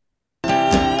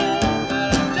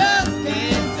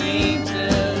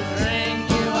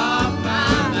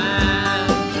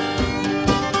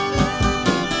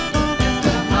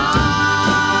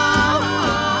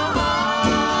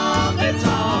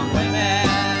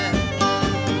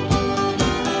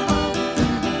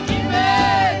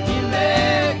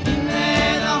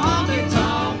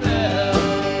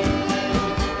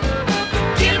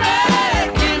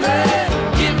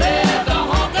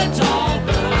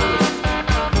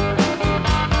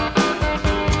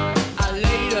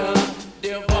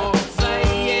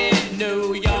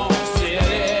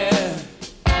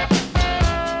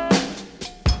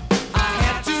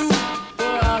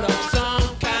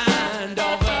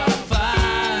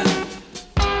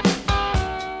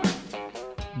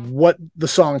 the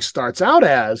song starts out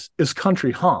as is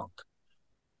country honk.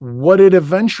 What it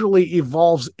eventually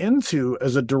evolves into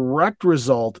as a direct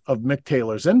result of Mick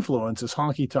Taylor's influence is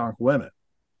honky tonk women.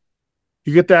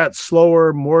 You get that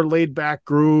slower, more laid back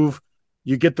groove.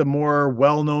 You get the more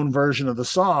well-known version of the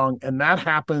song, and that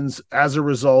happens as a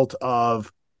result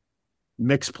of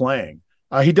Mick's playing.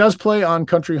 He does play on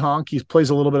country honk. He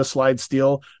plays a little bit of slide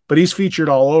steel, but he's featured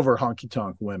all over honky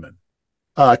tonk women.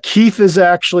 Keith has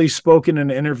actually spoken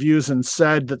in interviews and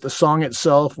said that the song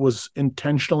itself was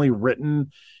intentionally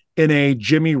written in a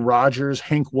Jimmy Rogers,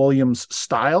 Hank Williams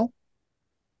style.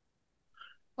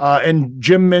 And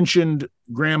Jim mentioned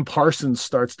Graham Parsons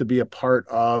starts to be a part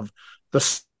of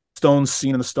the Stones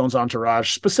scene and the Stones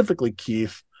entourage, specifically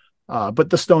Keith, but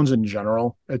the Stones in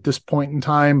general at this point in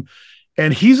time.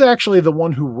 And he's actually the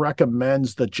one who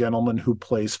recommends the gentleman who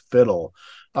plays fiddle.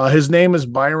 His name is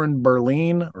Byron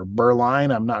Berline or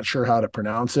Berline. I'm not sure how to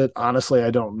pronounce it. Honestly,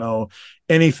 I don't know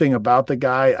anything about the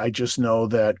guy. I just know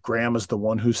that Graham is the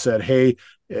one who said, hey,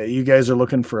 you guys are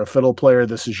looking for a fiddle player.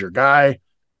 This is your guy.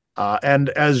 And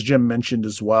as Jim mentioned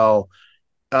as well,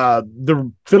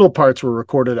 the fiddle parts were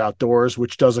recorded outdoors,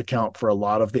 which does account for a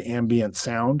lot of the ambient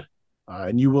sound.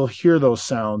 And you will hear those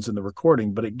sounds in the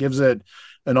recording, but it gives it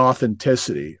an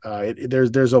authenticity.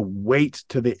 There's a weight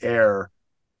to the air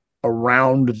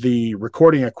around the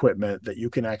recording equipment that you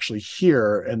can actually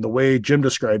hear. And the way Jim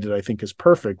described it, I think is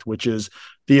perfect, which is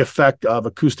the effect of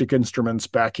acoustic instruments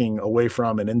backing away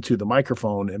from and into the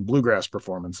microphone in bluegrass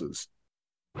performances.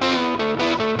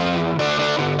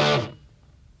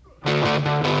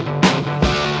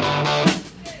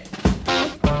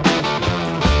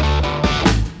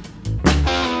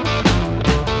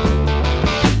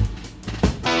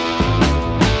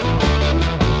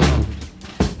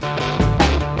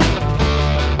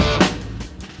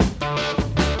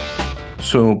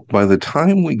 So by the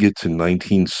time we get to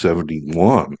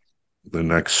 1971, the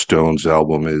next Stones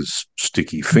album is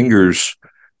Sticky Fingers,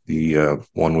 the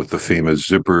one with the famous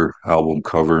zipper album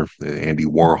cover, the Andy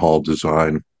Warhol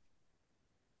design.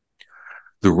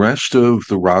 The rest of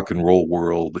the rock and roll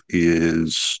world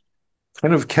is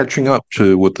kind of catching up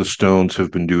to what the Stones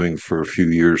have been doing for a few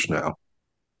years now.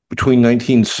 Between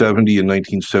 1970 and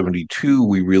 1972,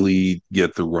 we really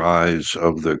get the rise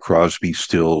of the Crosby,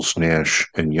 Stills, Nash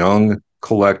and Young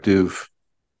collective.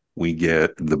 We get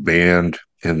the band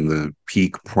in the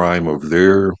peak prime of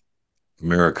their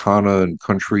Americana and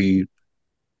country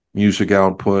music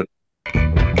output. Up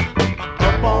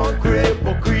on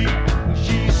Cripple Creek,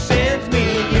 she sends me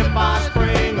if I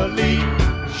spring a leak.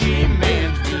 She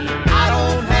mends me, I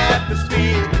don't have to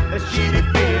speak, as she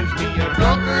defends me. A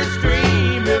drunkard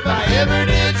stream if I ever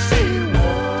did see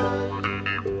one.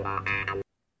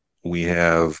 We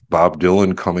have Bob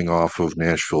Dylan coming off of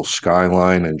Nashville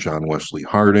Skyline and John Wesley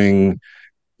Harding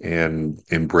and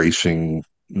embracing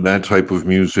that type of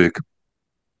music.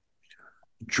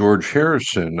 George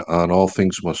Harrison on All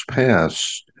Things Must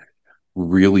Pass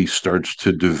really starts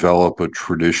to develop a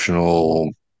traditional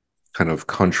kind of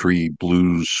country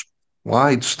blues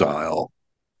slide style.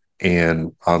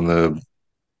 And on the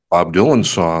Bob Dylan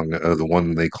song, the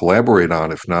one they collaborate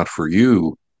on, If Not For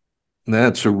You,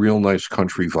 that's a real nice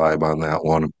country vibe on that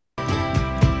one.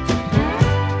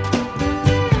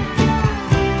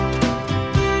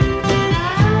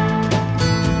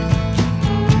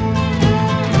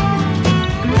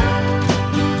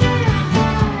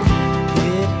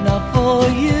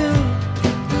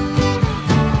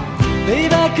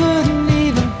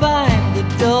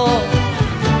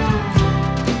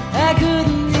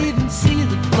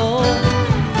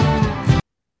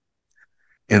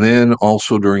 And then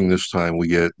also during this time, we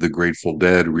get the Grateful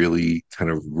Dead really kind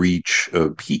of reach a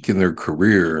peak in their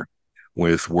career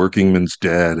with Workingman's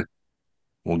Dead.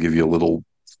 We'll give you a little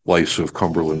slice of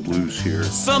Cumberland Blues here.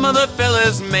 Some of the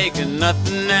fellas making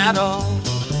nothing at all,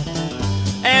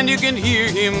 and you can hear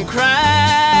him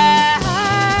cry.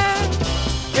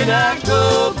 Can I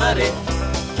go, buddy?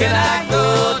 Can I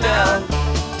go down?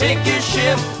 Take your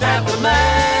shift after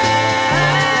mine.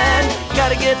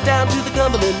 Gotta get down to the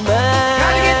Cumberland mine.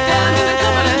 Gotta get down to the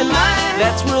Cumberland mine.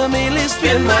 That's where I mainly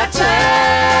spend my time.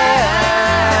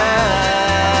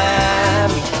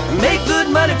 Make good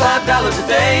money, $5 a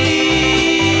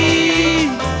day.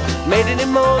 Made any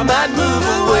more, I might move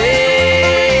away.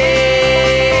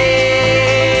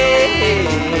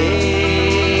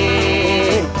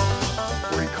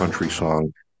 Great country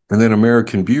song. And then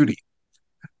American Beauty.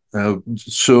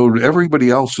 So everybody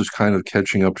else is kind of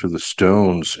catching up to the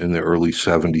Stones in the early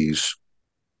 70s.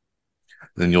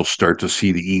 Then you'll start to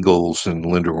see the Eagles and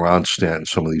Linda Ronstadt and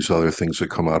some of these other things that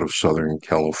come out of Southern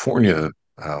California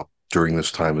during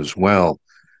this time as well.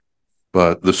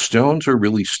 But the Stones are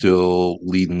really still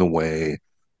leading the way,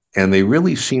 and they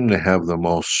really seem to have the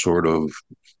most sort of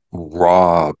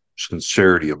raw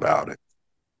sincerity about it.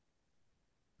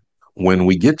 When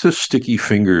we get to Sticky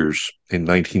Fingers in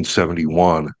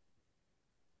 1971,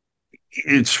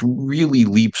 it's really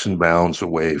leaps and bounds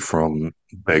away from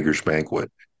Beggar's Banquet.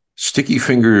 Sticky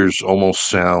Fingers almost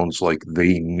sounds like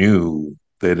they knew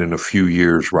that in a few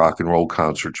years rock and roll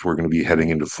concerts were going to be heading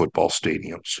into football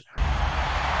stadiums.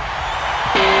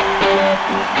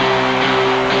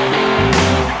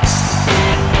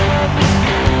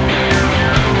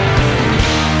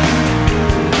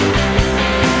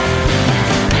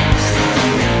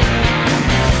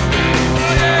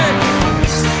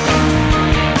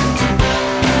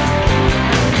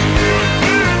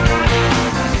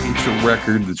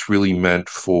 Record that's really meant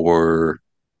for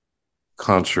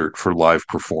concert, for live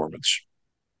performance.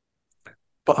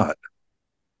 But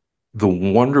the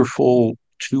wonderful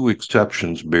two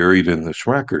exceptions buried in this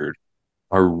record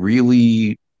are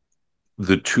really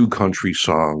the two country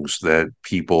songs that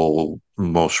people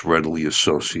most readily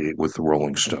associate with the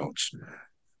Rolling Stones.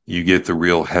 You get the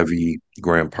real heavy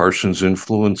Graham Parsons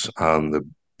influence on the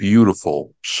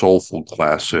beautiful, soulful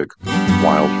classic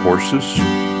Wild Horses.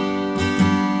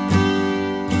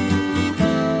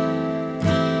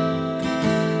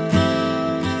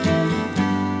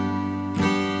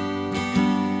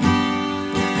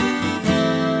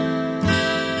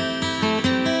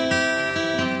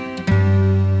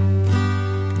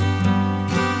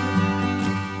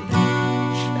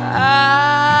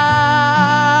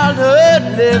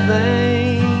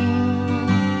 Living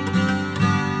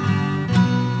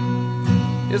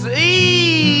is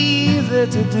easy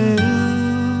to do.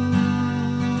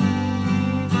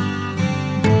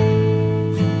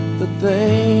 The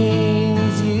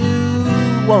things you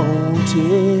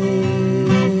wanted,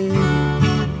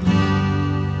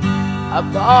 I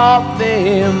bought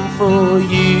them for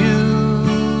you.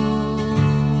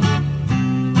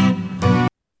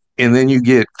 And then you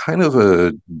get kind of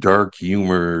a dark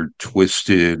humor,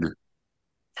 twisted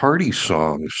party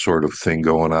song sort of thing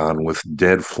going on with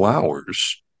Dead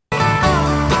Flowers.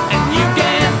 And you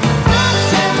can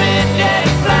send me dead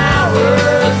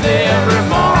flowers every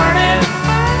morning.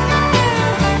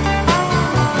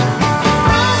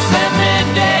 Send me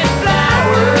dead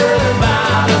flowers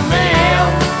by the mail.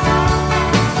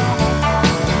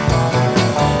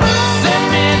 Send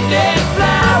me dead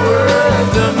flowers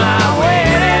to my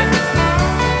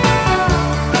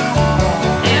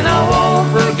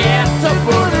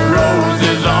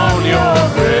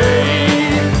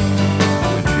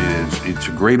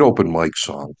great open mic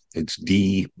song. It's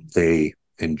D, A,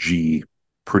 and G.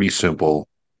 Pretty simple.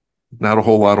 Not a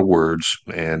whole lot of words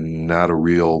and not a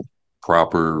real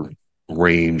proper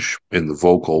range in the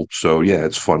vocal. So, yeah,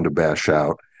 it's fun to bash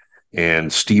out.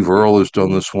 And Steve Earle has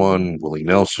done this one. Willie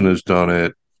Nelson has done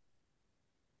it.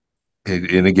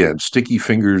 And again, Sticky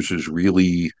Fingers is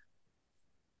really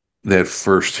that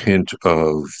first hint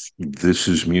of this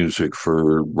is music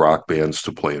for rock bands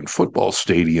to play in football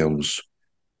stadiums.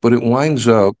 But it winds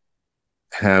up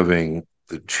having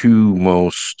the two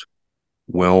most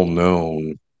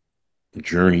well-known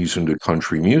journeys into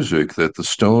country music that the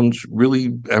Stones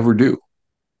really ever do.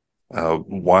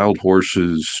 Wild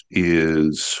Horses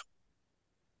is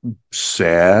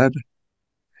sad.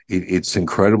 It's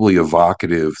incredibly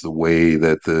evocative, the way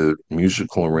that the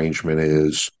musical arrangement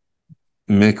is.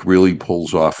 Mick really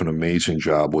pulls off an amazing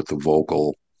job with the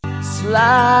vocal.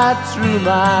 Slide through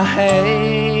my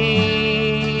hands.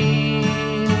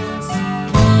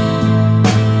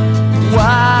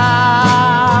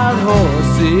 Wild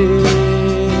horses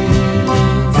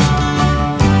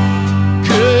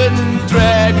couldn't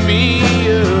drag me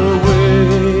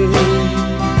away.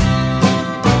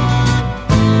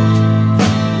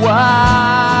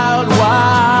 Wild,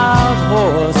 wild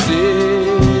horses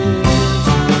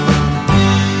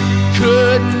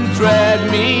couldn't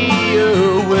drag me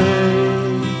away.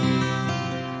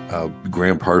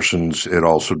 Graham Parsons had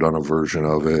also done a version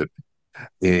of it.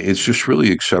 It's just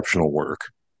really exceptional work.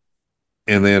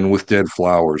 And then with Dead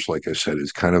Flowers, like I said,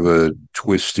 it's kind of a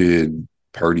twisted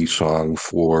party song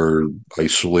for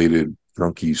isolated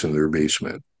drunkies in their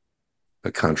basement.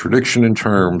 A contradiction in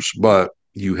terms, but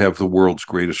you have the world's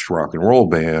greatest rock and roll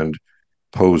band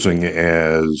posing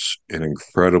as an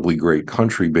incredibly great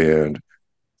country band.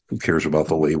 Who cares about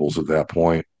the labels at that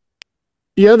point?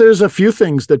 Yeah, there's a few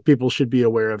things that people should be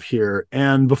aware of here.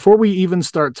 And before we even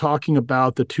start talking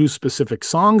about the two specific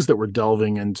songs that we're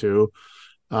delving into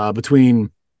between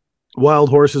Wild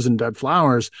Horses and Dead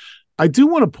Flowers, I do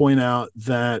want to point out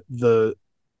that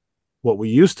what we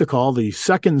used to call the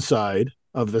second side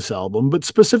of this album, but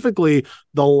specifically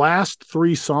the last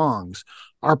 3 songs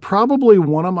are probably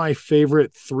one of my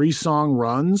favorite 3-song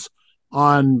runs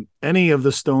on any of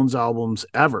the Stones albums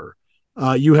ever.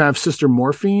 You have Sister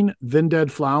Morphine, Then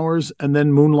Dead Flowers, and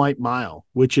then Moonlight Mile,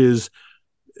 which is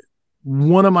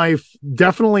one of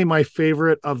definitely my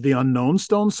favorite of the unknown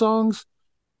Stones songs.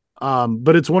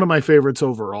 But it's one of my favorites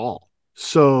overall.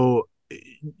 So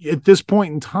at this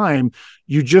point in time,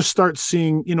 you just start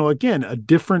seeing, again, a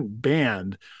different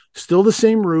band, still the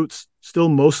same roots, still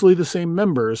mostly the same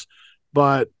members,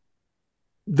 but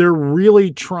they're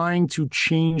really trying to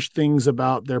change things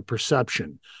about their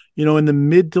perception. In the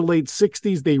mid to late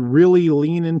 60s, they really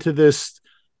lean into this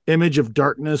image of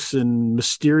darkness and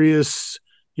mysterious,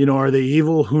 are they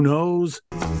evil? Who knows?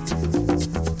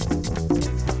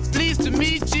 Pleased to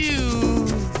meet you.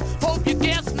 Hope you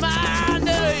guessed my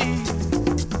name.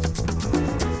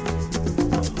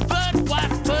 But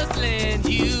what's puzzling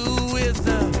you is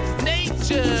the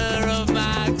nature of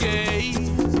my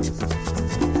game.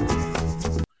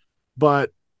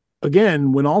 But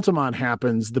again, when Altamont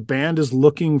happens, the band is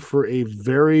looking for a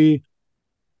very,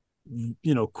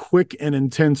 quick and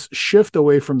intense shift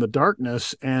away from the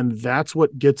darkness. And that's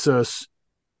what gets us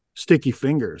Sticky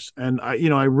Fingers. And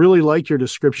I really like your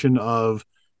description of,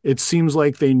 it seems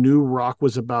like they knew rock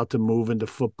was about to move into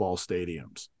football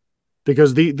stadiums,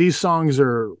 because these songs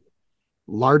are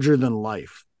larger than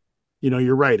life.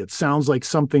 You're right. It sounds like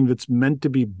something that's meant to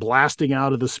be blasting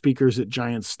out of the speakers at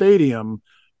Giant Stadium,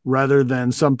 rather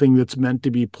than something that's meant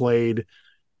to be played,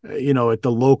 at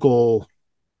the local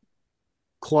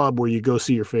club where you go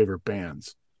see your favorite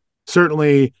bands.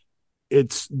 Certainly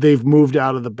they've moved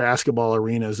out of the basketball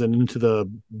arenas and into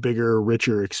the bigger,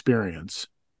 richer experience.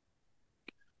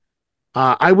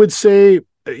 I would say,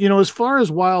 as far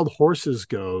as Wild Horses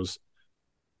goes,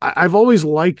 I've always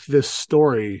liked this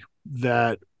story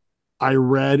that I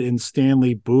read in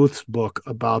Stanley Booth's book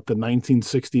about the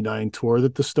 1969 tour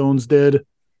that the Stones did.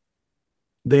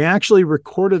 They actually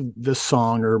recorded this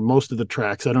song, or most of the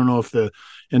tracks. I don't know if the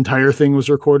entire thing was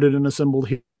recorded and assembled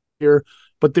here,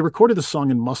 but they recorded the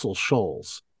song in Muscle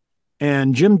Shoals.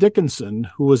 And Jim Dickinson,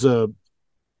 who was a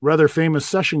rather famous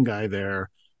session guy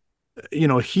there,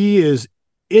 he is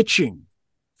itching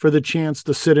for the chance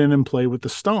to sit in and play with the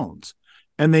Stones.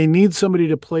 And they need somebody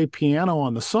to play piano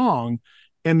on the song.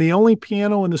 And the only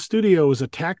piano in the studio is a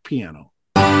tack piano.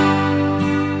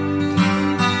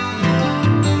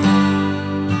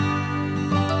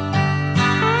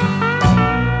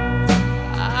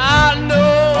 I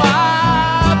know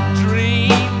I've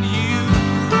dreamed you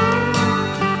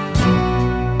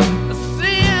a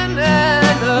sin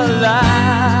and a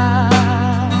lie.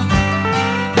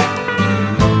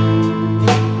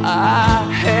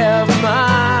 I have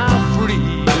my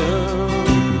freedom,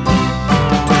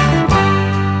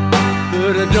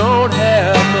 but I don't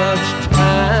have much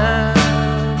time.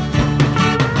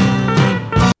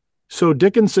 So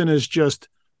Dickinson is just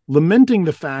lamenting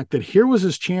the fact that here was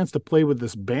his chance to play with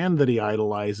this band that he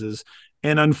idolizes,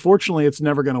 and unfortunately it's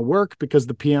never going to work because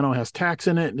the piano has tacks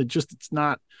in it, and it's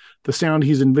not the sound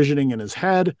he's envisioning in his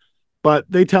head. But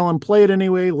they tell him, play it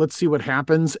anyway, let's see what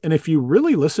happens. And if you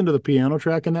really listen to the piano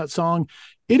track in that song,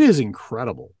 it is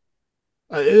incredible.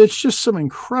 It's just some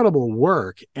incredible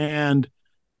work. And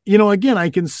again, I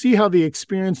can see how the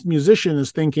experienced musician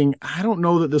is thinking, I don't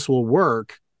know that this will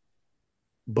work.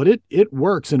 But it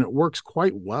works, and it works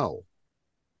quite well.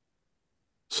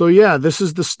 So yeah, this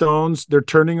is the Stones. They're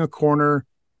turning a corner.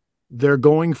 They're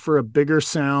going for a bigger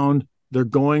sound. They're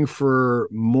going for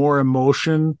more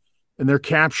emotion, and they're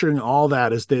capturing all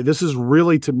that this is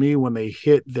really, to me, when they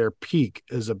hit their peak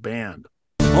as a band.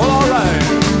 All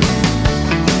right.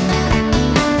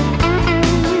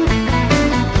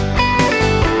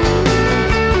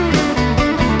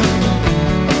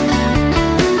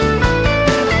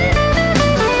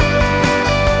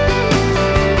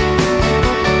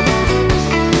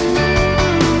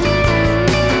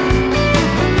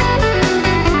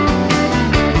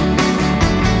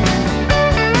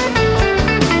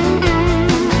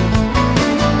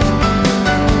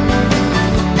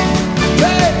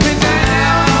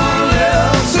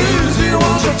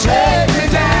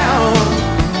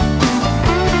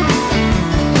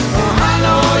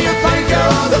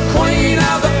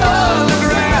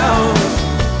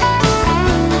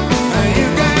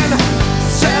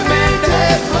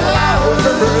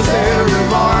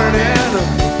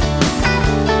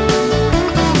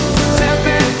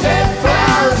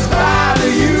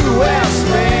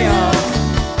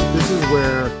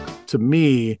 To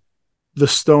me, the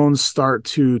Stones start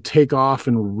to take off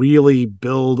and really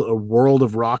build a world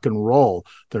of rock and roll.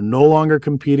 They're no longer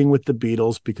competing with the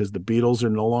Beatles because the Beatles are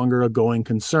no longer a going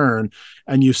concern.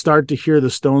 And you start to hear the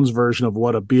Stones version of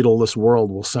what a Beatleless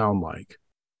world will sound like.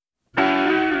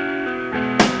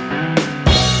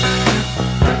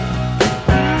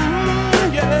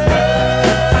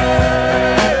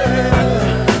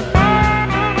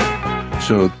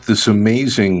 So this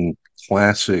amazing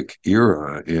classic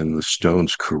era in the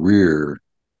Stones' career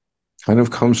kind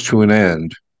of comes to an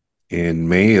end in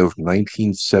May of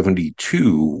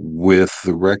 1972 with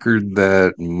the record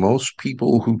that most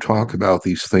people who talk about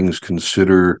these things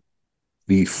consider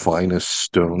the finest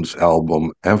Stones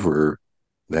album ever.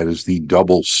 That is the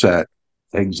double set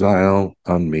Exile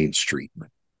on Main Street.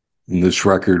 And this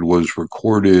record was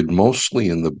recorded mostly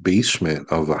in the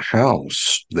basement of a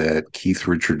house that Keith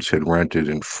Richards had rented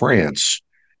in France.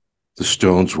 The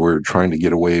Stones were trying to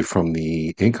get away from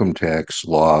the income tax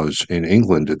laws in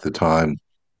England at the time.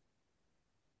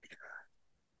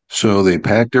 So they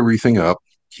packed everything up.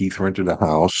 Keith rented a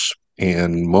house,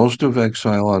 and most of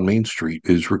Exile on Main Street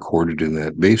is recorded in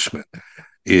that basement.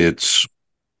 It's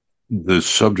the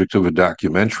subject of a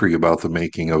documentary about the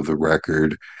making of the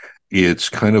record. It's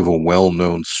kind of a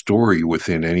well-known story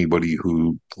within anybody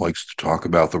who likes to talk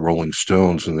about the Rolling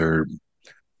Stones and their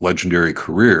legendary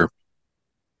career.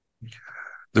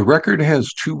 The record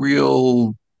has two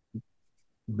real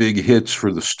big hits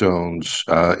for the Stones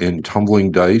in Tumbling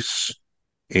Dice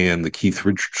and the Keith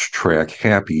Richards track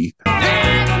Happy.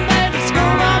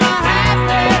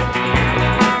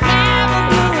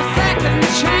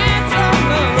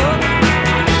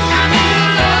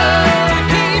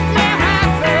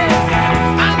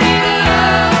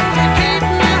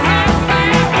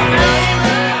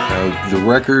 The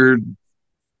record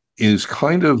is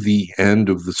kind of the end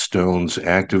of the Stones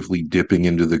actively dipping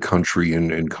into the country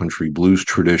and country blues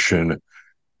tradition,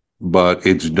 but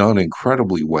it's done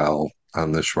incredibly well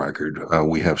on this record.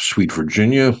 We have Sweet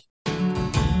Virginia.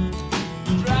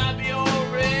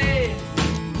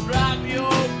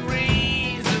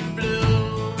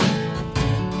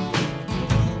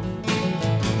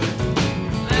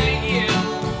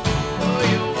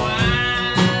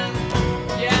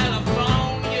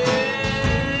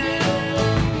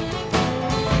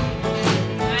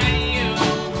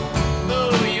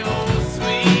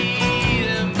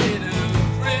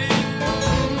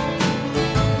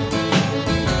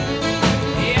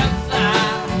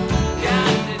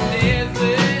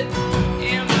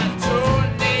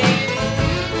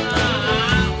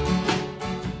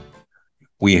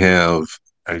 We have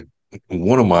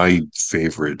one of my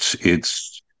favorites.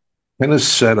 It's kind of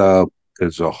set up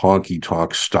as a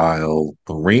honky-tonk style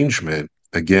arrangement.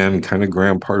 Again, kind of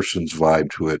Graham Parsons vibe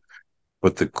to it.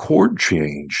 But the chord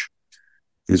change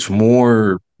is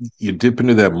more, you dip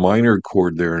into that minor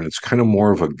chord there, and it's kind of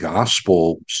more of a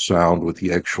gospel sound with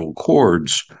the actual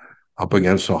chords up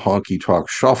against a honky-tonk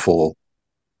shuffle.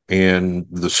 And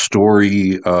the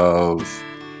story of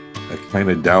a kind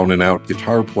of down and out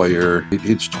guitar player,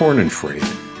 it's torn and frayed.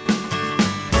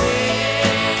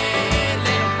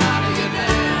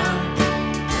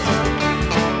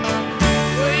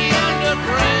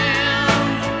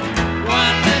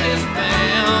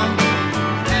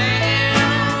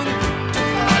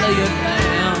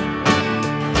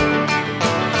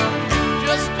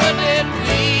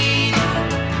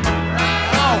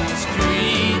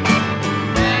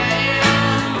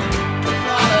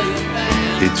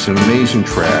 It's an amazing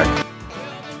track.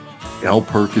 Al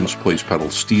Perkins plays pedal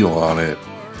steel on it.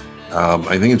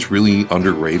 I think it's really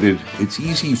underrated. It's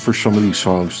easy for some of these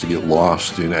songs to get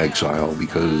lost in Exile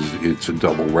because it's a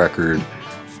double record,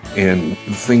 and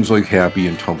things like Happy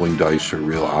and Tumbling Dice are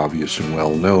real obvious and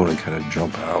well known and kind of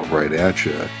jump out right at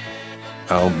you.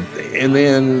 And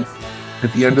then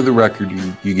at the end of the record,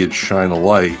 you get Shine a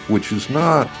Light, which is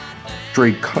not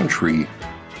straight country.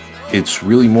 It's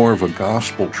really more of a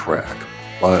gospel track.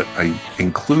 But I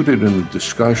include it in the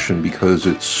discussion because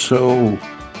it's so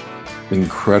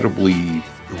incredibly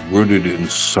rooted in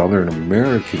Southern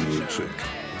American music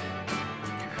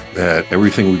that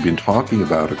everything we've been talking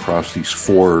about across these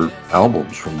four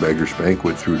albums, from Beggar's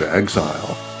Banquet through to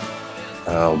Exile,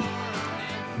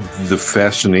 the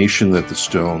fascination that the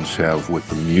Stones have with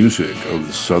the music of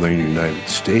the Southern United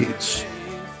States,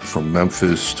 from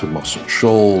Memphis to Muscle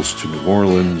Shoals to New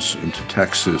Orleans into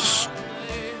Texas,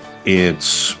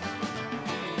 it's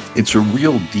a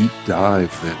real deep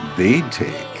dive that they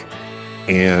take,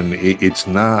 and it's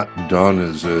not done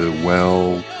as a,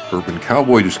 well, Urban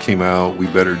Cowboy just came out, we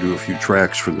better do a few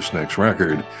tracks for this next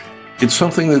record. It's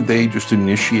something that they just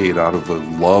initiate out of a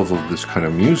love of this kind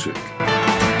of music.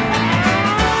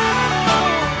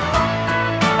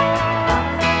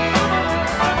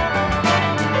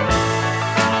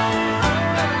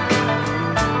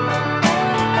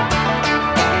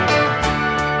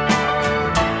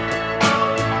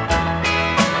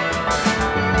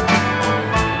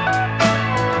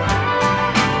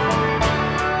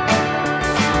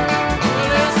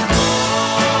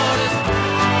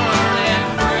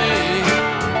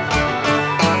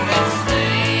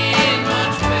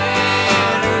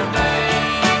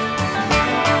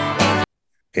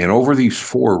 And over these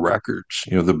 4 records,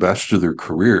 the best of their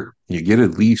career, you get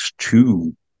at least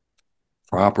 2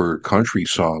 proper country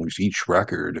songs each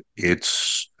record.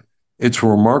 It's a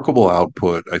remarkable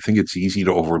output. I think it's easy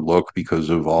to overlook because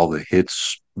of all the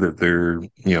hits that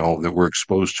that we're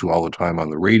exposed to all the time on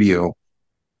the radio.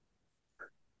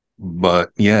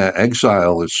 But yeah,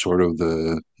 Exile is sort of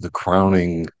the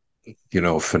crowning,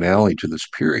 finale to this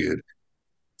period.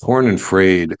 Torn and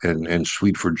Frayed and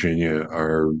Sweet Virginia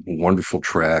are wonderful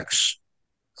tracks.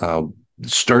 Uh,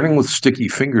 Starting with Sticky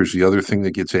Fingers, the other thing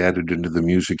that gets added into the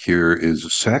music here is a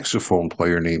saxophone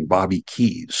player named Bobby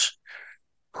Keys,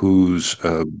 who's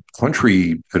a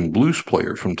country and blues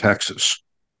player from Texas.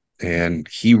 And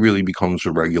he really becomes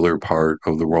a regular part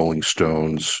of the Rolling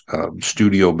Stones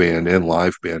studio band and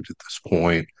live band at this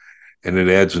point. And it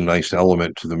adds a nice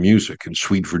element to the music. In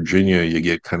Sweet Virginia, you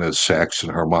get kind of sax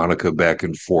and harmonica back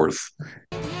and forth.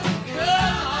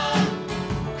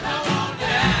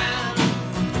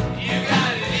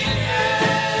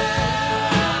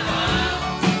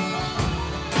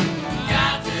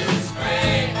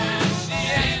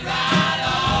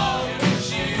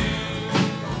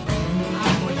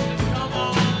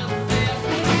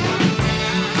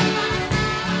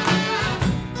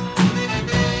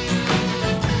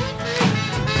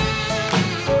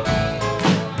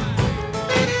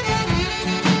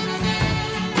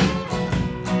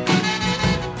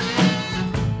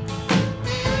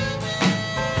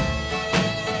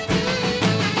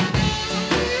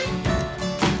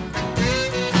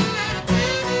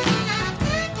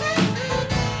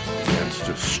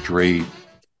 Straight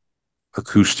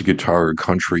acoustic guitar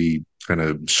country kind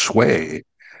of sway,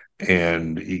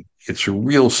 and it's a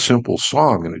real simple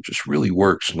song, and it just really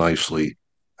works nicely.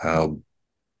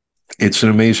 It's an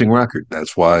amazing record.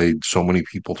 That's why so many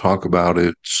people talk about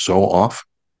it so often.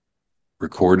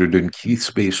 Recorded in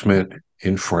Keith's basement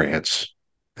in France,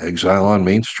 Exile on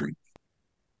Main Street.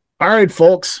 All right,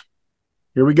 folks,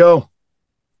 here we go.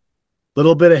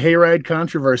 Little bit of Hayride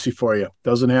controversy for you.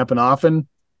 Doesn't happen often.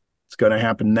 It's going to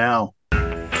happen now.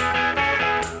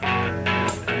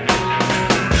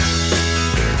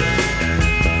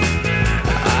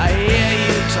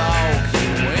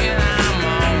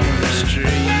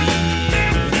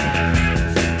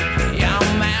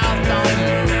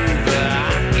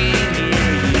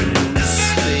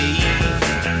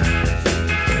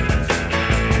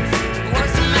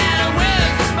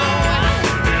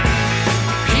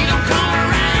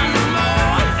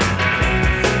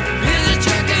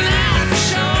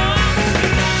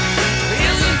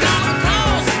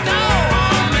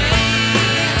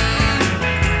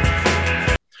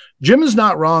 Jim is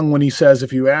not wrong when he says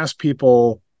if you ask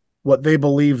people what they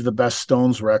believe the best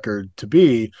Stones record to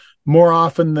be, more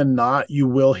often than not, you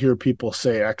will hear people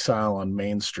say Exile on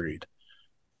Main Street.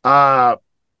 I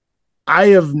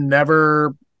have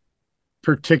never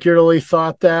particularly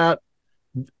thought that.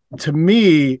 To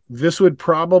me, this would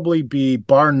probably be,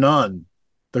 bar none,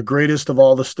 the greatest of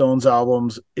all the Stones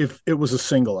albums if it was a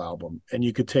single album. And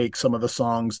you could take some of the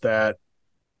songs that,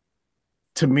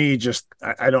 to me, just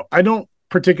I don't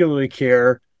particularly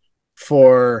care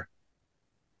for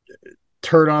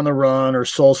Turd on the Run or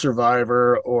Soul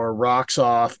Survivor or Rocks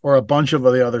Off or a bunch of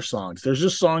the other songs. There's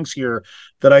just songs here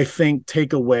that I think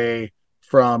take away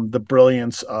from the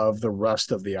brilliance of the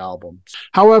rest of the album.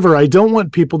 However, I don't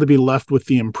want people to be left with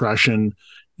the impression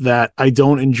that I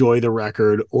don't enjoy the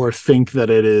record or think that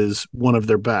it is one of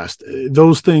their best.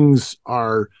 Those things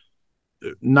are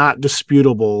not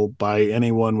disputable by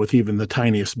anyone with even the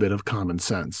tiniest bit of common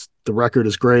sense. The record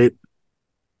is great.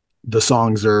 The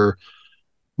songs are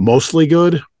mostly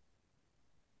good.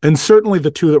 And certainly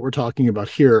the 2 that we're talking about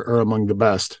here are among the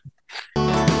best.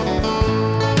 I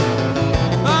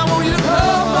want you to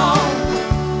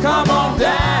come on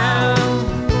down,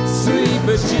 sweet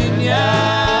Virginia.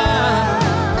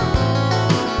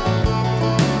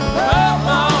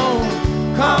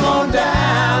 Come on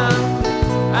down,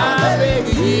 I beg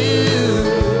you.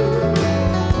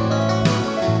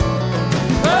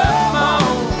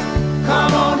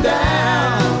 Come on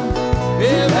down,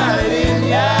 you got it in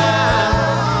ya.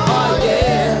 Oh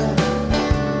yeah,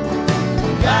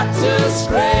 you got to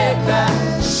scrape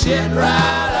that shit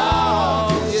right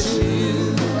off your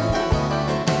shoe.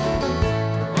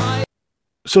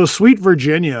 So Sweet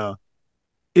Virginia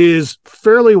is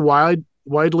fairly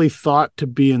widely thought to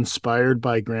be inspired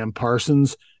by Graham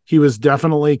Parsons. He was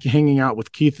definitely hanging out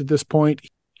with Keith at this point.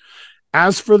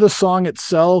 As for the song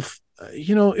itself,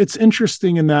 it's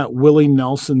interesting in that Willie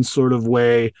Nelson sort of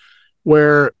way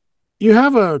where you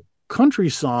have a country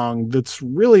song that's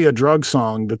really a drug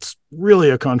song that's really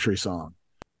a country song.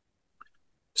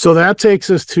 So that takes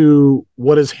us to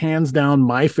what is hands down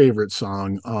my favorite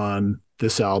song on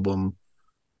this album,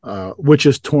 which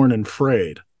is Torn and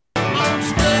Frayed. On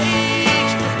stage,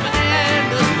 the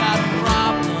band has got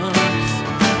problems.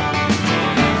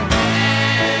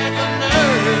 And the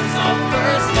nerves on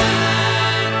first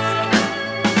lines.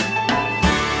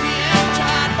 Yeah,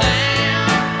 tried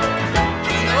down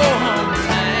to no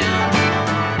hometown.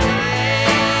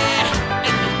 Yeah,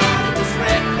 it was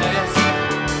reckless.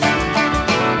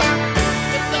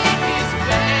 They think he's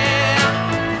bad.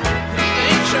 He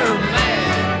thinks you're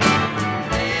mad.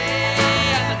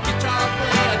 Yeah, the guitar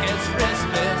player gets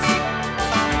restless.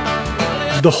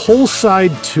 The whole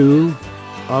side 2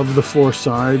 of the 4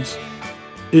 sides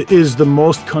is the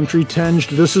most country tinged.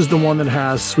 This is the one that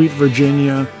has Sweet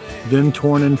Virginia, then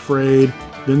Torn and Frayed,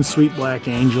 then Sweet Black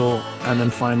Angel, and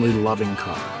then finally Loving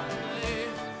Cup.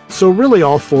 So really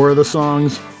all 4 of the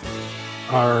songs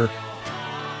are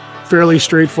fairly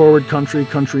straightforward country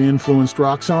influenced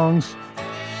rock songs.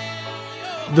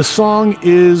 The song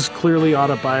is clearly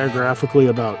autobiographically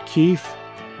about Keith.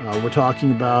 We're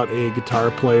talking about a guitar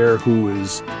player who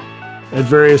is at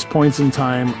various points in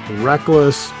time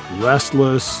reckless,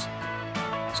 restless.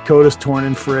 His coat is torn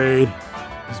and frayed.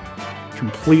 He's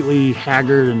completely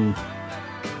haggard and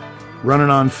running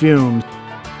on fumes.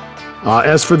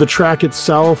 As for the track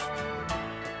itself,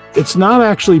 it's not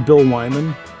actually Bill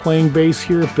Wyman playing bass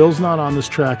here. Bill's not on this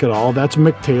track at all. That's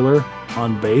Mick Taylor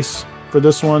on bass for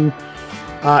this one.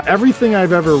 Everything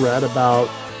I've ever read about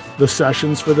the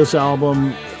sessions for this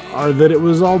album are that it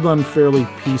was all done fairly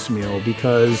piecemeal,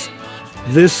 because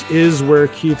this is where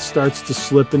Keith starts to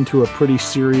slip into a pretty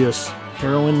serious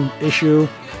heroin issue.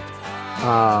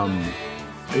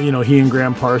 He and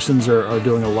Graham Parsons are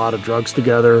doing a lot of drugs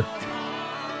together.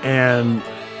 And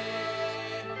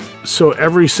so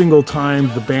every single time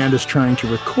the band is trying to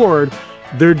record,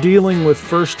 they're dealing with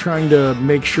first trying to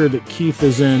make sure that Keith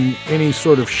is in any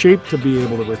sort of shape to be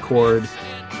able to record,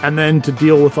 and then to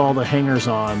deal with all the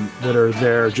hangers-on that are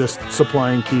there, just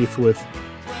supplying Keith with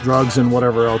drugs and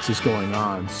whatever else is going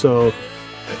on. So,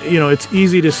 it's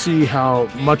easy to see how,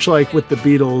 much like with the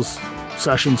Beatles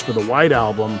sessions for the White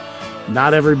Album,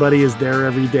 not everybody is there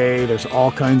every day. There's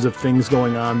all kinds of things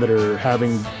going on that are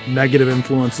having negative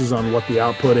influences on what the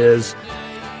output is.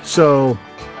 So,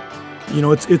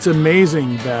 it's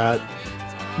amazing that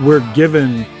we're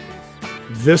given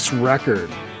this record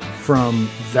from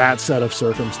that set of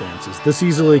circumstances. This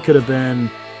easily could have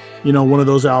been, one of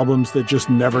those albums that just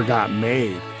never got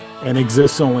made and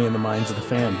exists only in the minds of the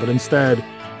fan. But instead,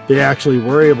 they actually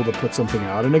were able to put something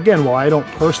out. And again, while I don't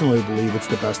personally believe it's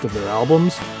the best of their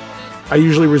albums, I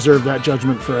usually reserve that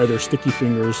judgment for either Sticky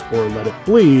Fingers or Let It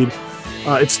Bleed.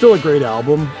 It's still a great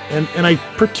album, and I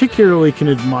particularly can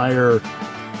admire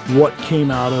what came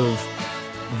out of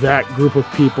that group of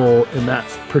people in that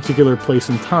particular place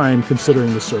and time,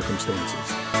 considering the circumstances.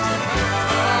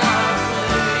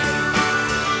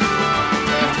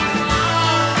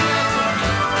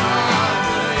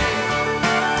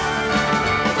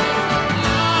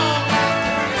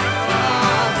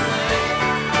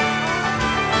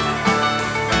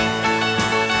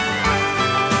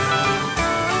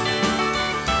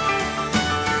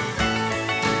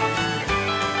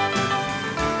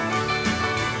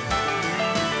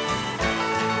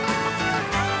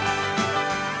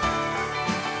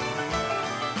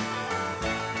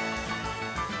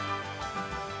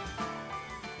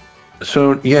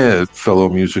 So, yeah, fellow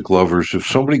music lovers, if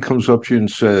somebody comes up to you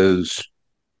and says,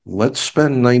 let's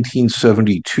spend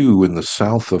 1972 in the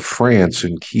south of France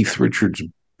in Keith Richards'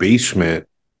 basement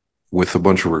with a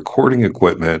bunch of recording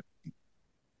equipment,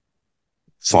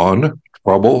 fun,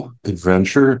 trouble,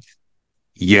 adventure,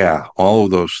 yeah, all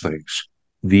of those things.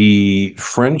 The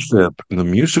friendship and the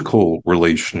musical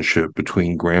relationship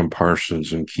between Graham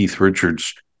Parsons and Keith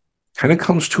Richards kind of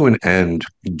comes to an end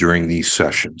during these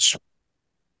sessions.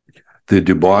 The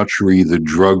debauchery, the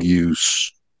drug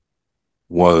use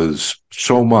was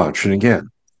so much. And again,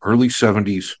 early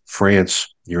 70s,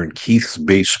 France, you're in Keith's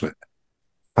basement.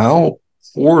 How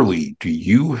poorly do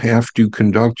you have to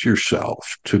conduct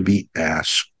yourself to be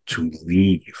asked to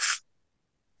leave?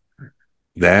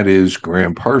 That is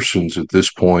Graham Parsons at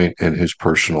this point in his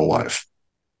personal life.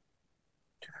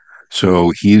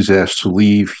 So he is asked to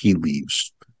leave, he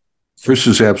leaves. Chris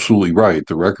is absolutely right.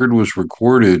 The record was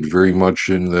recorded very much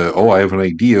in the, I have an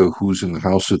idea who's in the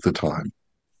house at the time.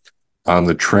 On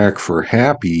the track for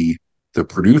Happy, the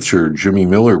producer, Jimmy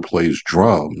Miller, plays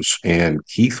drums, and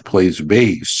Keith plays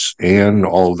bass and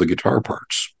all of the guitar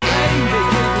parts.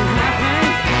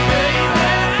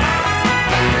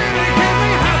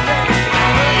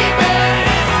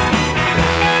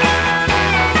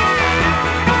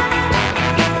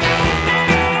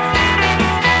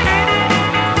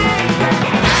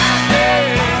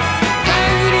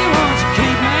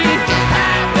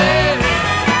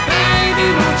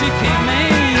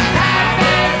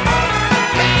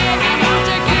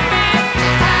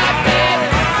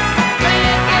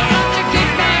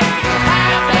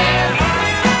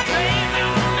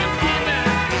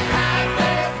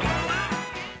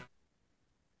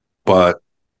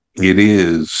 it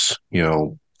is,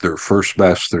 their first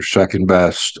best, their second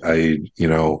best.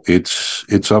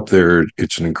 It's up there.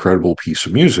 It's an incredible piece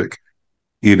of music.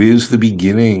 It is the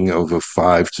beginning of a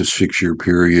 5 to 6 year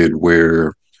period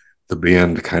where the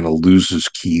band kind of loses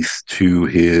Keith to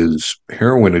his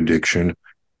heroin addiction.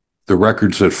 The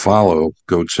records that follow,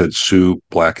 Goat's Head Soup,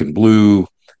 Black and Blue,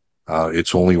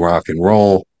 It's Only Rock and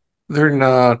Roll, they're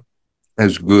not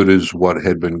as good as what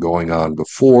had been going on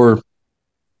before.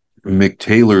 Mick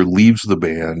Taylor leaves the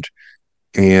band,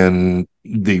 and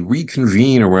they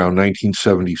reconvene around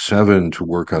 1977 to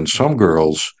work on Some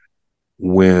Girls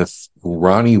with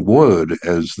Ronnie Wood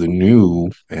as the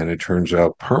new, and it turns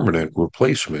out permanent,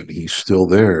 replacement. He's still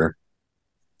there.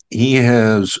 He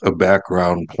has a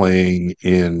background playing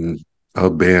in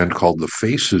a band called The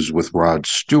Faces with Rod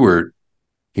Stewart.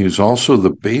 He was also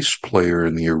the bass player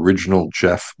in the original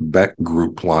Jeff Beck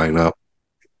group lineup.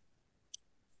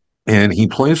 And he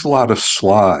plays a lot of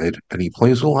slide, and he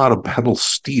plays a lot of pedal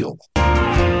steel.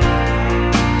 I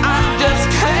just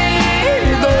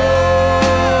can't go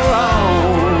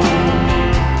on.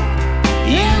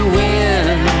 You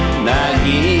win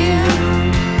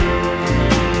again.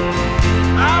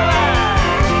 All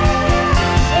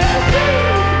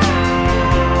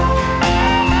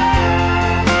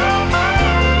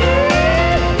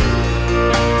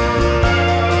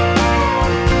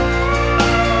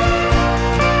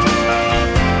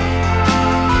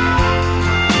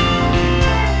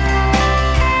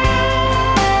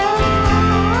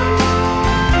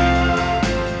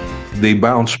They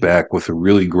bounce back with a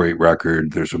really great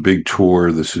record. There's a big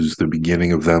tour. This is the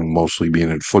beginning of them mostly being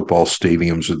in football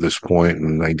stadiums at this point in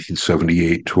the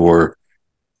 1978 tour.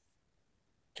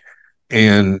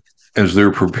 And as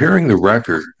they're preparing the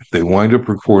record, they wind up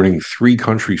recording 3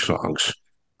 country songs.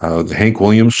 The Hank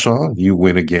Williams song, You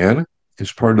Win Again,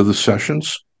 is part of the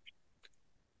sessions.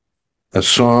 A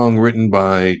song written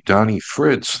by Donnie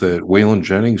Fritz that Waylon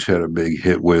Jennings had a big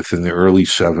hit with in the early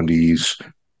 70s.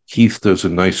 Keith does a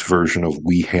nice version of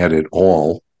We Had It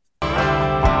All. I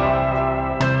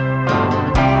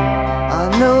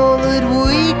know that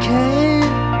we can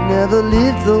never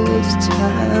live those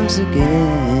times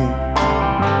again.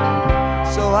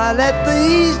 So I let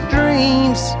these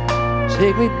dreams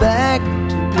take me back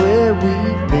to where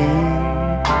we've been.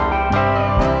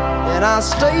 And I'll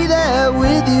stay there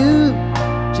with you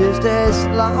just as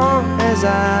long as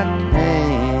I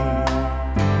can.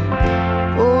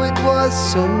 Oh, it was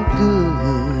so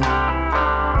good.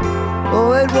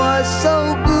 Oh, it was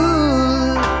so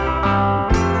good.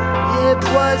 It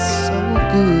was so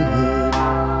good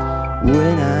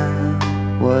when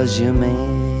I was your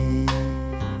man.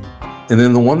 And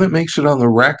then the one that makes it on the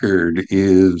record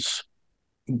is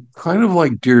kind of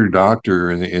like Dear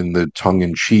Doctor in the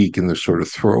tongue-in-cheek and the sort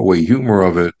of throwaway humor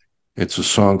of it. It's a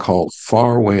song called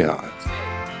Far Away Eyes.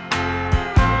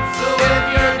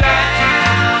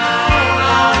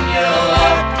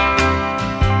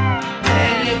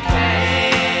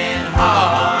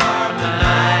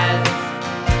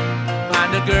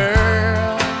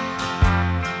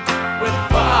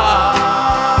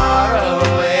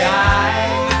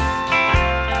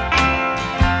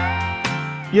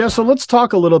 Yeah, so let's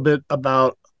talk a little bit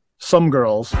about Some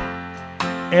Girls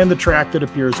and the track that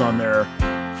appears on there,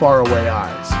 Far Away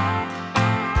Eyes.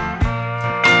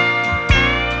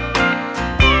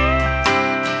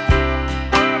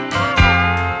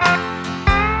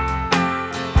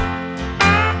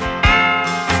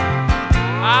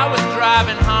 I was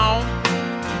driving home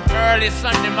early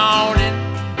Sunday morning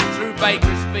through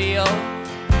Bakersfield,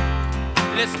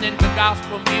 listening to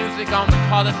gospel music on the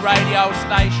colored radio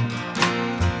station.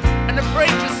 And the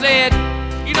preacher said,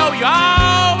 you know, you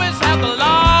always have the Lord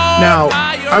Now,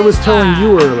 by your I was telling side.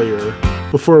 you earlier,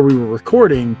 before we were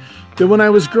recording, that when I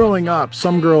was growing up,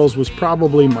 Some Girls was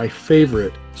probably my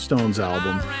favorite Stones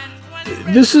album.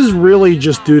 This is really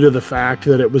just due to the fact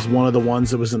that it was one of the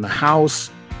ones that was in the house.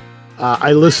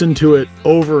 I listened to it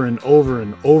over and over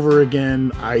and over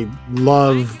again. I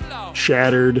love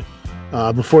Shattered.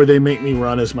 Before They Make Me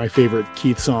Run is my favorite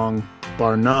Keith song,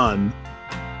 bar none.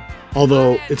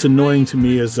 Although it's annoying to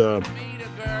me as a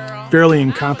fairly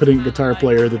incompetent guitar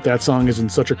player that song is in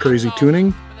such a crazy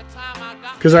tuning.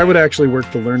 Because I would actually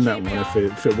work to learn that one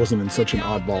if it wasn't in such an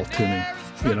oddball tuning.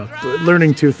 You know,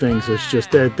 learning 2 things is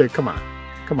just, come on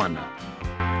now.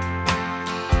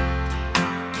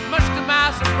 Much to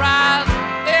my surprise,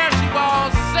 there she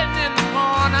was sitting in the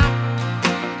corner,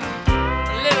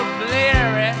 a little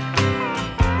bleary,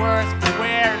 worse for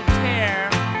wear and tear,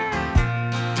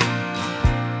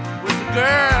 with a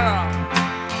girl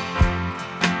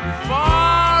with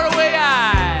far away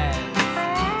eyes.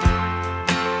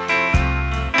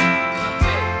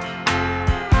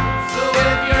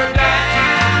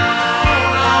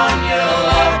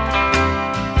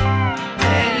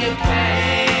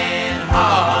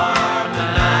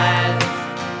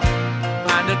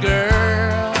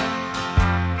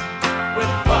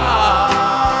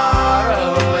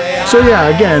 So yeah,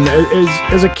 again,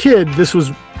 as a kid, this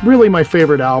was really my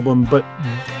favorite album, but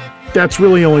that's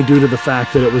really only due to the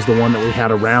fact that it was the one that we had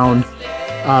around.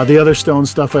 The other Stones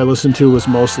stuff I listened to was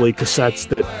mostly cassettes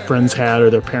that friends had or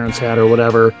their parents had or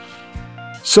whatever.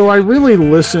 So I really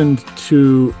listened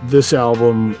to this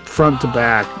album front to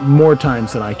back more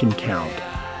times than I can count.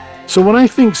 So when I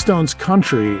think Stones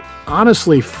country,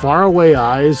 honestly, Faraway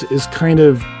Eyes is kind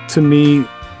of, to me,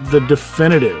 the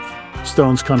definitive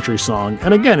Stones country song.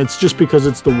 And again, it's just because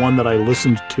it's the one that I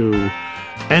listened to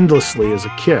endlessly as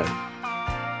a kid.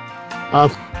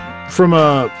 From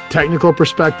a technical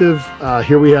perspective,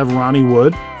 here we have Ronnie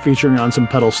Wood featuring on some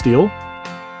pedal steel.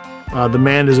 The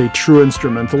man is a true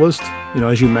instrumentalist. You know,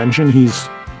 as you mentioned, he's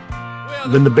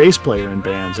been the bass player in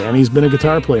bands and he's been a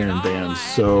guitar player in bands.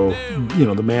 So, you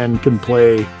know, the man can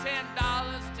play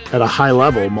at a high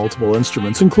level multiple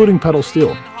instruments, including pedal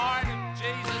steel.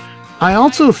 I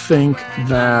also think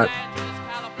that,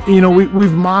 you know,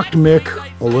 we've mocked Mick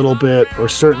a little bit, or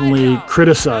certainly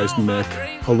criticized Mick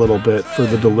a little bit for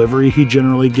the delivery he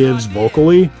generally gives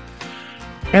vocally.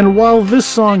 And while this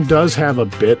song does have a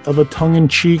bit of a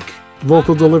tongue-in-cheek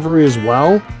vocal delivery as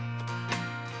well,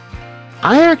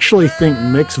 I actually think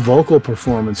Mick's vocal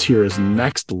performance here is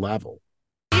next level.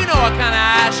 You know what kind of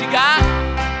eyes she got?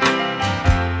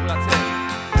 Well, I'll tell you.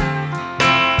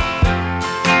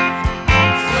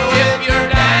 So if you're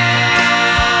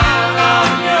down on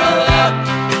your luck,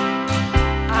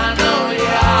 I know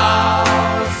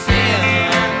y'all sympathize.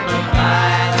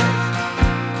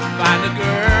 Find a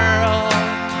girl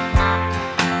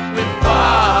with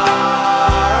faraway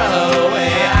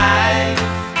eyes.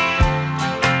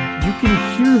 You can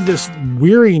hear this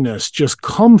weariness just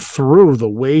come through the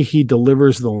way he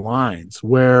delivers the lines,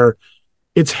 where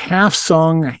it's half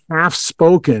sung, half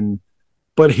spoken,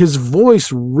 but his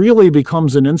voice really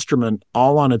becomes an instrument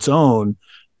all on its own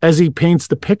as he paints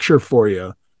the picture for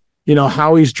you. You know,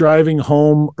 how he's driving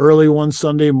home early one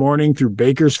Sunday morning through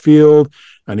Bakersfield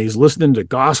and he's listening to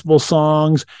gospel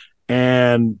songs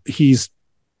and he's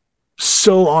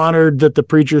so honored that the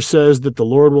preacher says that the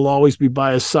Lord will always be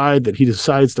by his side that he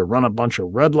decides to run a bunch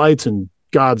of red lights in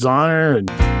God's honor. And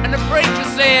the preacher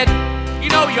said, you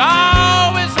know, you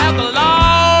always have the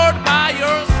Lord by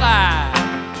your side.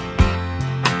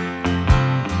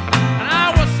 And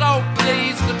I was so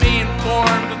pleased to be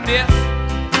informed of this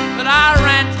that I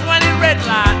ran 20 red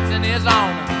lights in his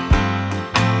honor.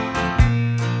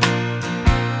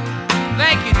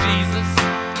 Thank you, Jesus.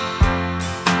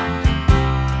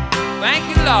 Thank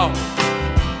you, Lord.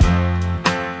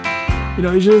 You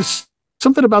know, it's just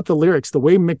something about the lyrics, the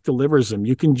way Mick delivers them.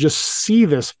 You can just see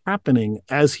this happening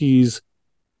as he's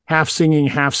half singing,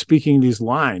 half speaking these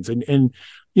lines. And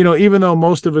you know, even though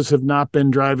most of us have not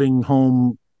been driving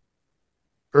home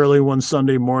early one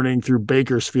Sunday morning through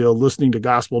Bakersfield listening to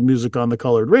gospel music on the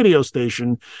colored radio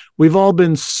station, we've all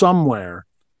been somewhere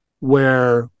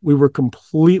where we were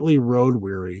completely road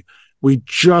weary. We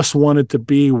just wanted to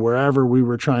be wherever we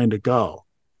were trying to go.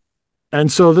 And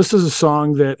so this is a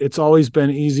song that it's always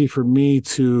been easy for me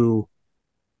to,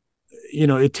 you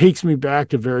know, it takes me back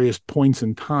to various points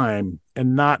in time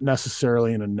and not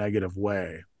necessarily in a negative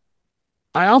way.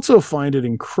 I also find it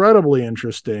incredibly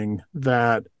interesting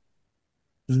that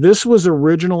this was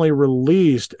originally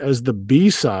released as the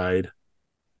B-side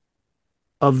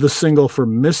of the single for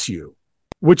Miss You,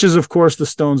 which is, of course, the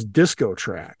Stones' disco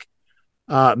track.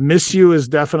 Miss You is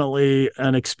definitely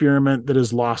an experiment that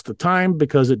is lost to time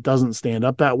because it doesn't stand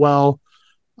up that well.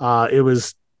 It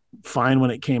was fine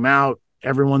when it came out.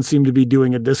 Everyone seemed to be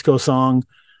doing a disco song,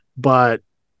 but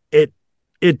it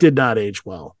did not age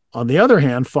well. On the other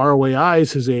hand, Faraway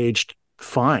Eyes has aged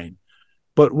fine.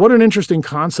 But what an interesting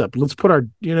concept. Let's put our,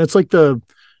 you know, it's like the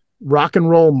rock and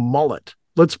roll mullet.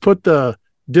 Let's put the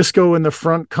disco in the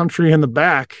front, country in the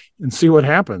back, and see what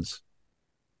happens.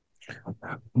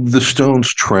 The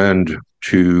Stones' trend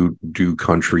to do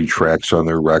country tracks on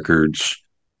their records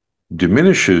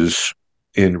diminishes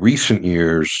in recent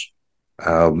years.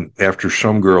 After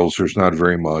Some Girls, there's not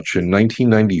very much. In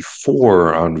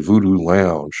 1994 on Voodoo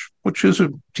Lounge, which is a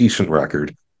decent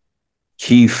record,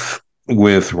 Keith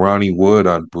with Ronnie Wood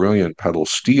on Brilliant Pedal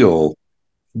Steel,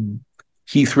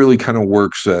 Keith really kind of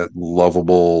works that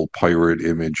lovable pirate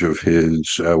image of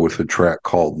his with a track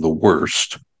called The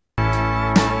Worst.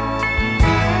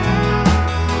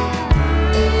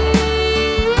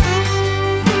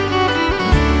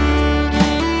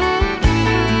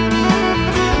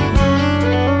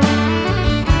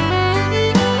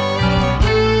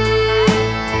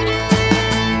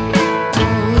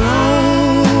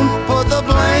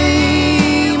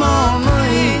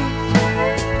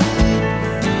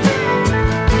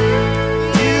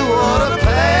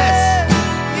 Pass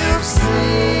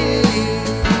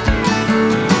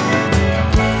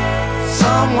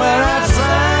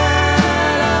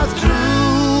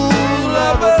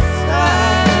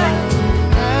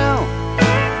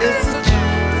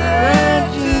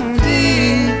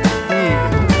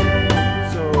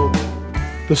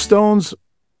the Stones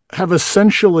have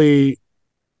essentially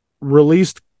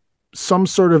released some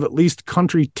sort of at least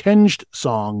country tinged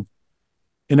song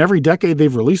in every decade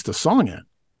they've released a song in.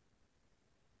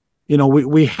 You know,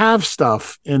 we have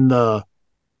stuff in the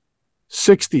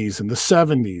 60s and the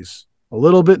 70s, a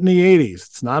little bit in the 80s.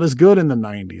 It's not as good in the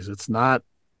 90s. It's not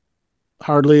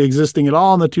hardly existing at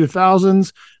all in the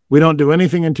 2000s. We don't do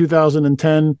anything in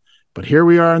 2010, but here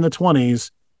we are in the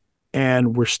 20s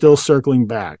and we're still circling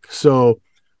back. So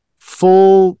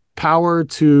full power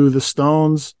to the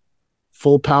Stones,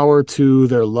 full power to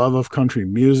their love of country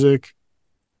music.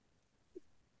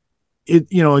 It,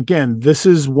 you know, again, this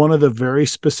is one of the very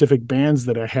specific bands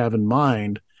that I have in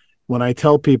mind when I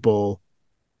tell people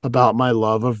about my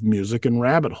love of music and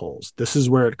rabbit holes. This is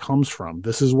where it comes from.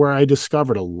 This is where I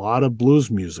discovered a lot of blues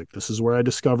music. This is where I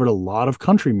discovered a lot of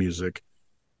country music,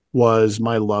 was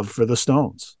my love for the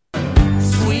Stones.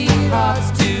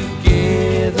 Sweethearts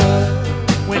together,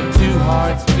 when two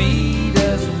hearts beat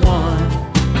as one.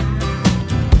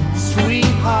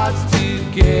 Sweethearts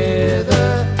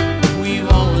together, we've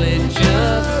only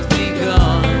just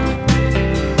begun.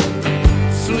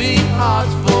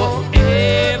 Sweethearts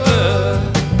forever,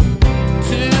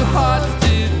 two hearts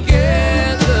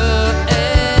together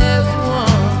as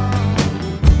one,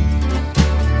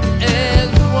 as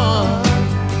one.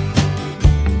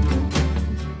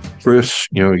 Chris,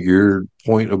 you know, your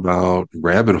point about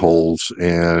rabbit holes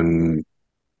and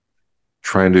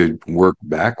trying to work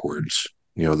backwards,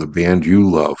 you know, the band you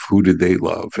love, who did they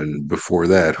love? And before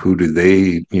that, who did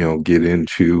they, you know, get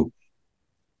into?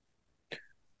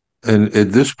 And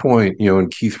at this point, you know, in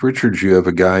Keith Richards, you have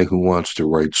a guy who wants to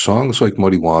write songs like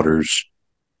Muddy Waters,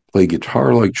 play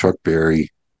guitar like Chuck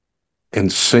Berry,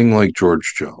 and sing like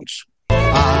George Jones.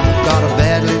 I've got a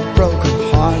badly broken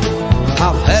heart.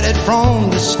 I've had it from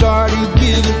the start. You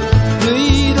give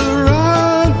me the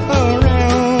run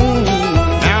around.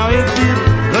 Now if you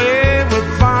play with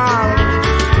fire,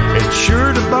 it's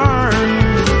sure to burn.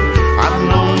 I've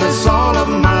known this all of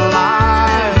my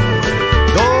life.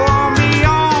 Go on, be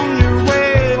on your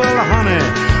way. Well, honey,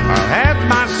 I've had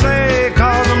my say,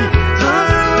 'cause I'm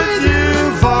through with you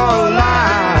for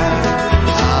life.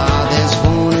 There's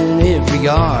one in every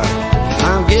yard.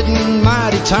 I'm getting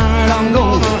mighty tired. I'm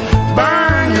gonna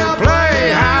burn the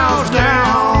playhouse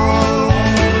down.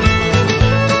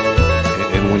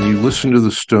 And when you listen to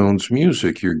the Stones'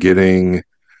 music, you're getting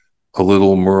a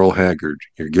little Merle Haggard.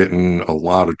 You're getting a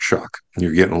lot of Chuck.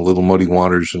 You're getting a little Muddy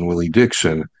Waters and Willie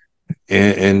Dixon.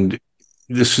 And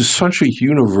this is such a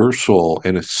universal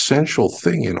and essential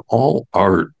thing in all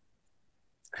art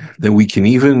that we can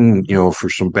even, you know, for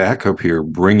some backup here,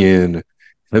 bring in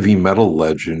heavy metal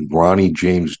legend Ronnie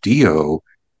James Dio.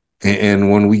 And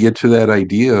when we get to that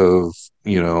idea of,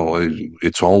 you know,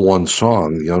 it's all one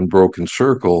song, the Unbroken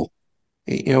Circle,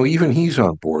 you know, even he's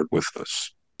on board with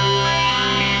us.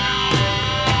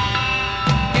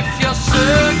 If your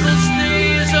circle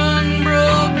stays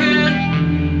unbroken,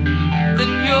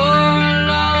 then you're a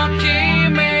lucky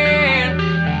man.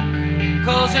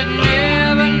 'Cause it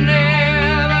never,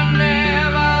 never,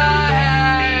 never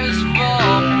has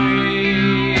for me.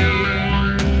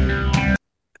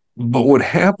 But what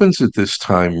happens at this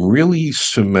time really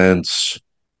cements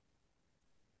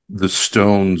the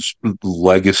Stones'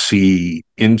 legacy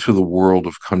into the world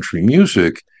of country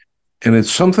music. And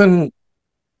it's something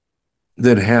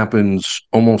that happens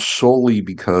almost solely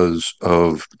because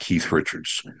of Keith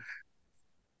Richards.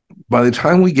 By the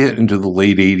time we get into the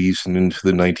late 80s and into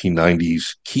the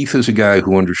 1990s, Keith is a guy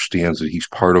who understands that he's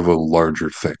part of a larger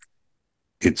thing.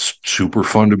 It's super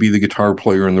fun to be the guitar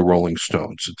player in the Rolling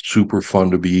Stones. It's super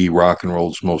fun to be rock and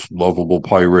roll's most lovable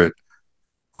pirate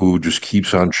who just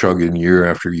keeps on chugging year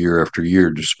after year after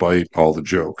year, despite all the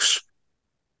jokes.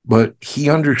 But he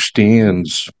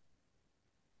understands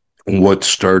what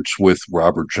starts with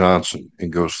Robert Johnson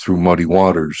and goes through Muddy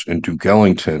Waters and Duke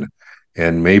Ellington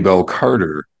and Maybelle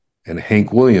Carter and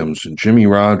Hank Williams and Jimmy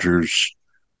Rogers,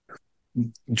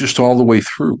 just all the way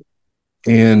through.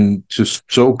 And to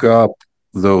soak up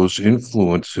those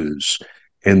influences,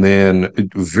 and then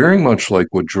very much like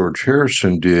what George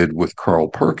Harrison did with Carl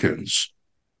Perkins,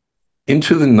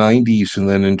 into the 90s and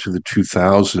then into the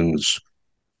 2000s,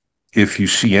 if you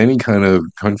see any kind of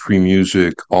country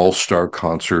music all-star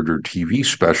concert or TV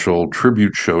special,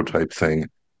 tribute show type thing,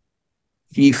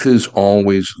 Keith is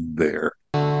always there.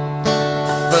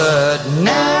 But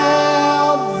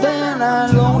now then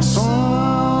I'm lonesome.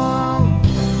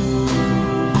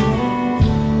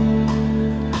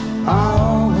 I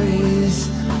always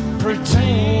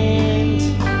pretend.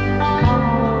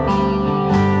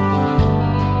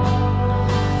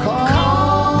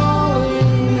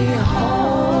 Calling me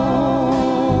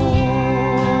home.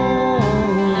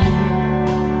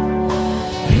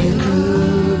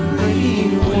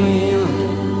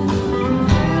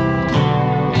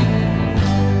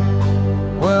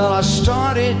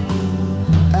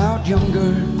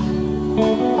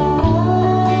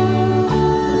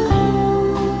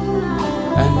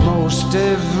 lost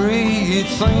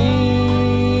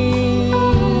everything,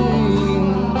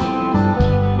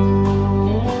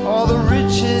 all the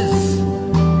riches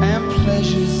and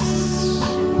pleasures.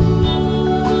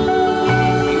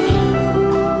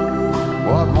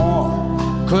 What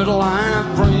more could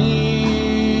life bring?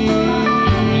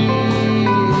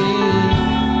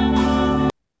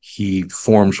 He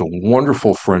forms a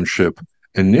wonderful friendship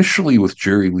initially with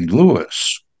Jerry Lee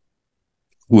Lewis,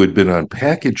 who had been on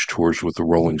package tours with the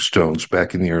Rolling Stones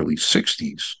back in the early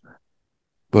 60s.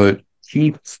 But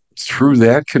he, through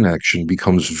that connection,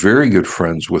 becomes very good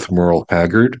friends with Merle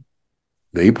Haggard.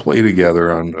 They play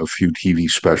together on a few TV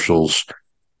specials.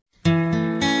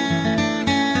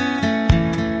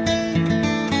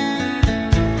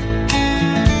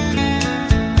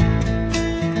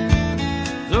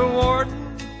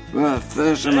 Well, the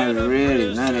first time I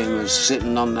really met him was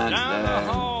sitting on that,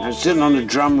 I was sitting on the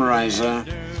drum riser.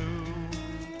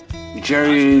 Jerry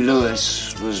Lee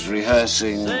Lewis was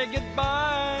rehearsing,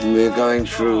 and we were going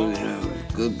through, you know,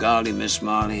 Good Golly, Miss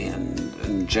Molly,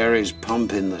 and Jerry's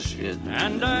pumping the shit.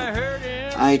 And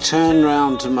I turned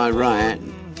round to my right,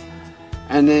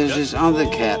 and there's this other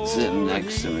cat sitting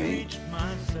next to me.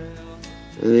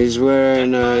 And he's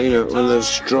wearing, you know, one of those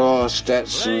straw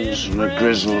Stetsons and a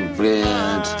grizzled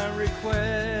beard.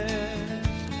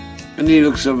 And he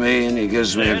looks at me and he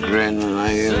gives me a grin, and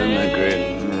I give him a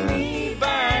grin.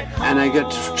 And I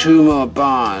get 2 more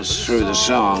bars through the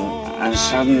song, and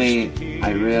suddenly I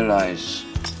realize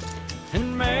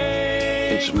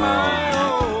it's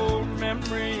Merle.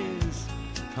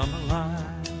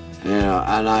 You know,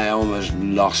 and I almost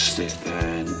lost it,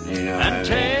 and you know, I'm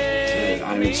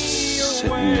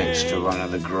sitting next to one of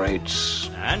the greats.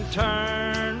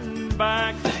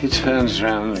 He turns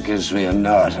around and gives me a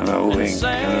nod and a wink,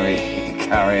 and we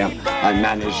carry on. I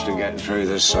managed to get through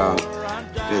the song,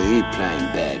 because he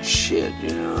playing bad shit,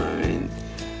 you know what I mean?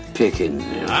 Picking,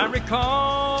 you know. I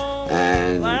recall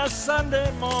and last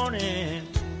Sunday morning,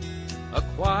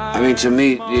 I mean, to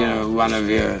meet, you know, one of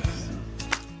your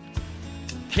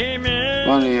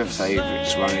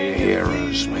favorites, one of your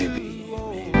heroes, maybe.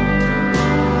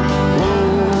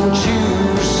 Won't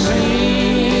you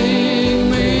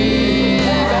sing me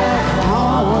back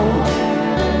home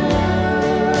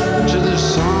to the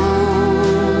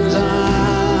songs I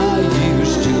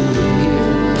used to hear?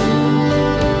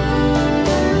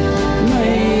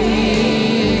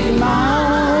 Make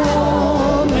my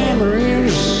old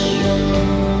memories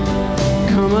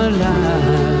come alive.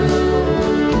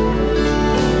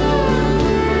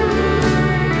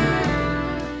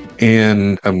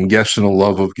 And I'm guessing a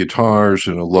love of guitars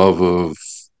and a love of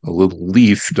a little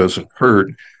leaf doesn't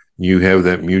hurt. You have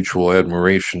that mutual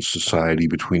admiration society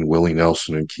between Willie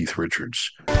Nelson and Keith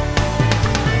Richards.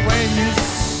 When you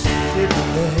sit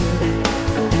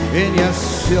there in your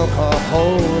silk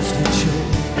upholstered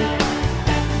chair,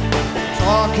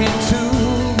 talking to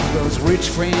those rich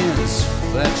friends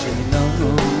that you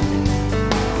know,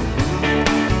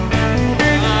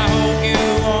 I hope you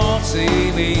won't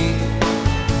see me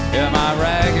in my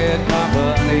ragged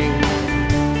company.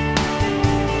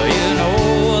 You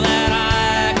know that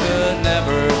I could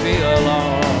never be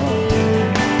alone.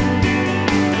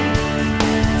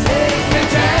 Take me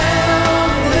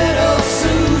down, little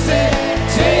Susie,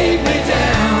 take me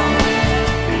down.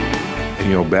 And,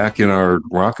 you know, back in our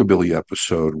Rockabilly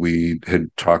episode, we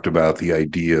had talked about the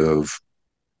idea of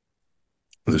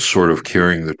this sort of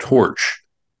carrying the torch.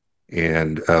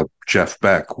 And Jeff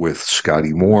Beck with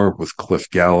Scotty Moore, with Cliff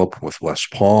Gallup, with Les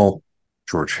Paul,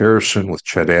 George Harrison, with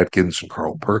Chet Atkins and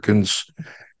Carl Perkins.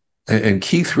 And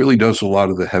Keith really does a lot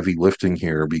of the heavy lifting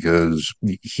here, because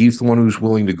he's the one who's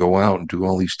willing to go out and do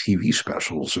all these TV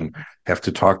specials and have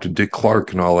to talk to Dick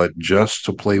Clark and all that just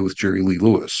to play with Jerry Lee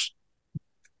Lewis.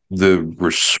 The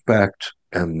respect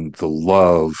and the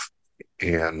love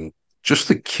and just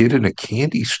the kid in a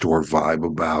candy store vibe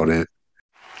about it.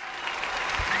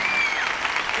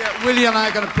 Willie and I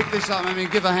are going to pick this up. I mean,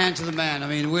 give a hand to the man. I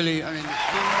mean, Willie,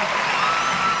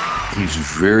 He's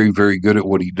very, very good at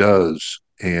what he does.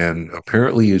 And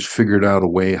apparently he's figured out a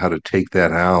way how to take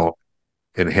that out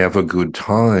and have a good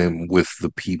time with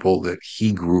the people that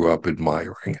he grew up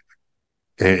admiring.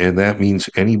 And that means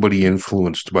anybody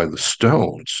influenced by the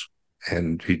Stones.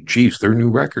 And, geez, their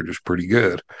new record is pretty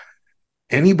good.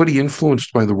 Anybody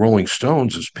influenced by the Rolling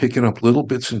Stones is picking up little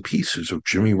bits and pieces of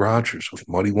Jimmy Rogers, of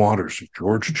Muddy Waters, of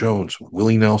George Jones, of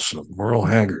Willie Nelson, of Merle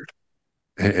Haggard,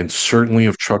 and certainly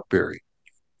of Chuck Berry.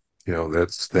 You know,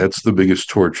 that's the biggest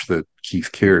torch that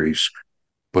Keith carries.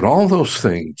 But all those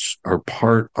things are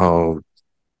part of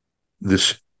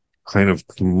this kind of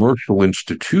commercial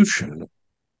institution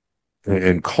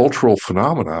and cultural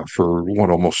phenomena for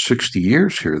almost 60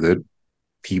 years here that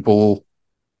people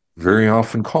very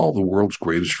often call the world's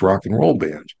greatest rock and roll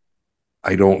band.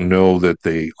 I don't know that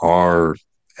they are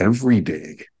every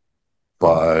day,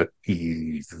 but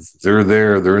they're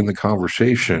there, they're in the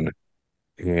conversation,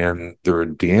 and they're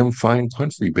a damn fine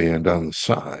country band on the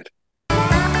side.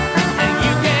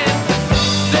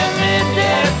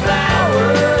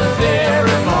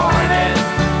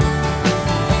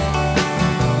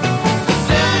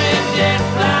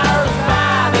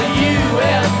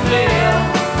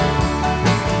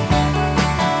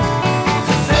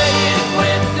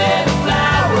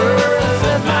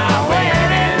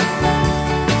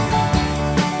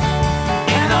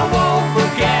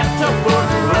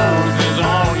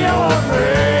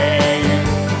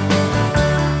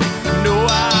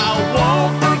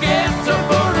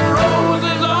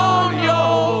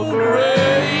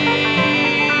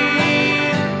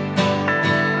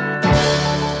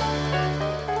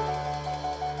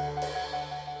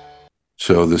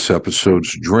 So this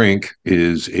episode's drink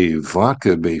is a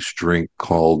vodka-based drink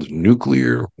called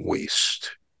Nuclear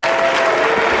Waste.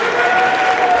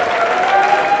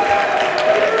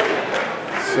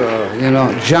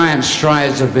 So, giant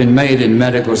strides have been made in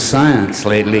medical science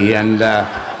lately, and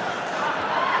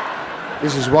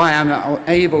this is why I'm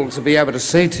able to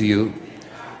say to you,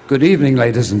 good evening,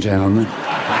 ladies and gentlemen.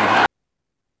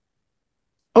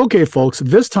 Okay, folks,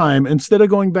 this time, instead of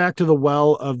going back to the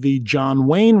well of the John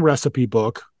Wayne recipe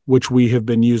book, which we have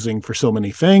been using for so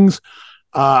many things,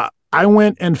 I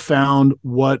went and found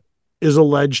what is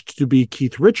alleged to be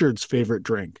Keith Richards' favorite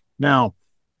drink. Now,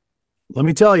 let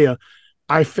me tell you,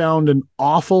 I found an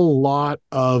awful lot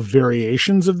of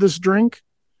variations of this drink,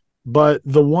 but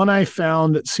the one I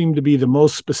found that seemed to be the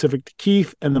most specific to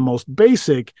Keith and the most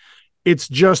basic, it's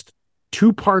just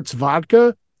 2 parts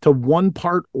vodka to 1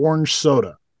 part orange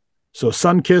soda. So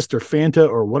Sunkist or Fanta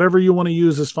or whatever you want to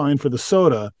use is fine for the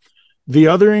soda. The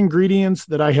other ingredients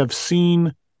that I have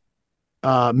seen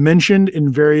mentioned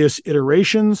in various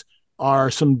iterations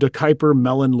are some De Kuyper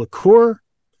melon liqueur,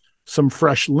 some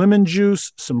fresh lemon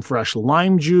juice, some fresh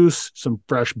lime juice, some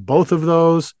fresh both of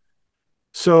those.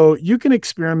 So you can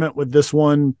experiment with this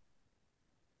one.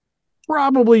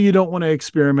 Probably you don't want to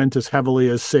experiment as heavily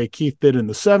as, say, Keith did in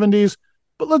the 70s,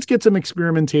 but let's get some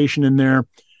experimentation in there.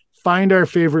 Find our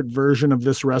favorite version of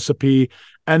this recipe,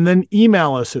 and then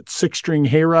email us at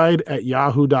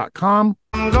sixstringhayride@yahoo.com.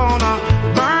 I'm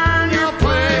gonna burn your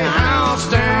playhouse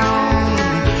down.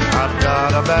 I've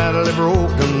got a badly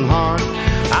broken heart.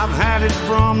 I've had it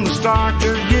from the start.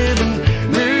 You're giving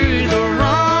me the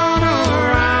run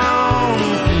around.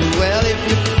 Well, if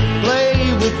you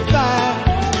play with fire,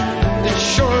 it's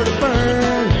sure to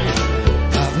burn.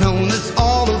 I've known this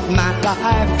all of my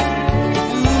life.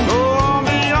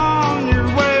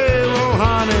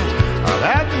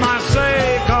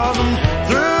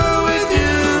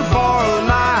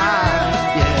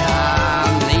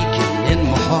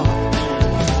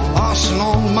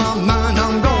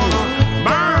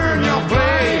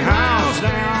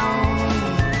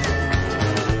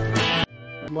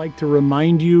 Like to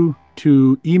remind you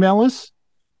to email us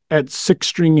at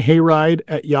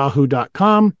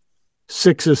sixstringhayride@yahoo.com.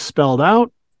 6 is spelled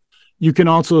out. You can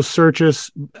also search us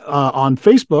on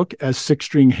Facebook as Six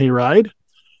String Hayride,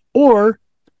 or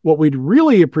what we'd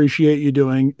really appreciate you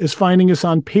doing is finding us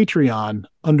on Patreon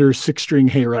under Six String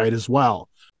Hayride as well.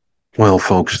 Well,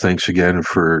 folks, thanks again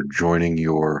for joining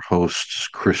your hosts,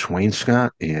 Chris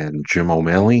Wainscott and Jim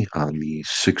O'Malley, on the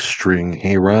Six String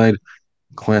Hayride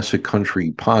Classic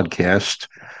Country Podcast.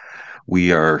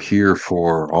 We are here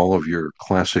for all of your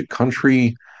classic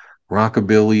country,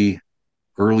 rockabilly,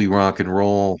 early rock and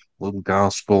roll, little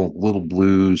gospel, little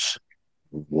blues,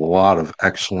 a lot of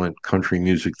excellent country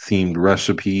music themed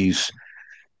recipes.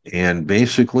 And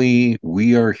basically,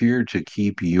 we are here to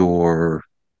keep your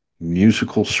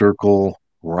musical circle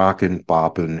rockin',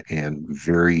 boppin', and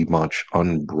very much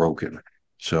unbroken.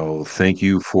 So thank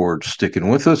you for sticking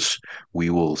with us. We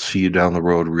will see you down the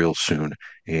road real soon.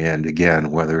 And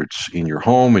again, whether it's in your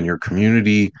home, in your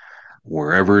community,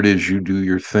 wherever it is you do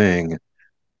your thing,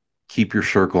 keep your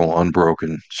circle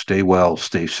unbroken. Stay well,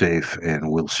 stay safe, and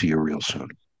we'll see you real soon.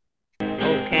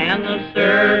 Oh, can the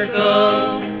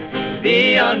circle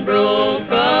be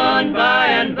unbroken by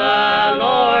and by,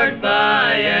 Lord,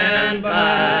 by and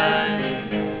by?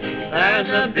 There's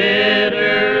a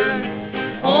bitter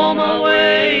home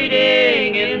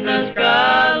awaiting in the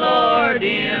sky, Lord,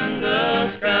 in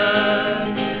the sky.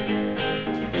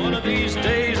 One of these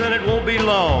days, and it won't be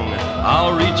long,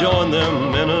 I'll rejoin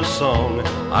them in a song.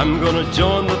 I'm gonna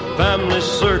join the family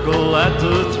circle at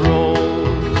the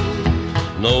throne.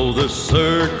 No, the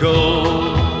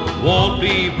circle won't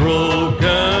be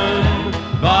broken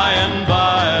by and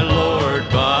by, Lord,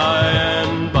 by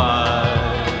and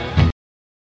by.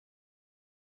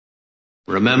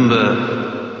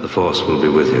 Remember, the Force will be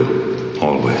with you,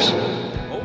 always.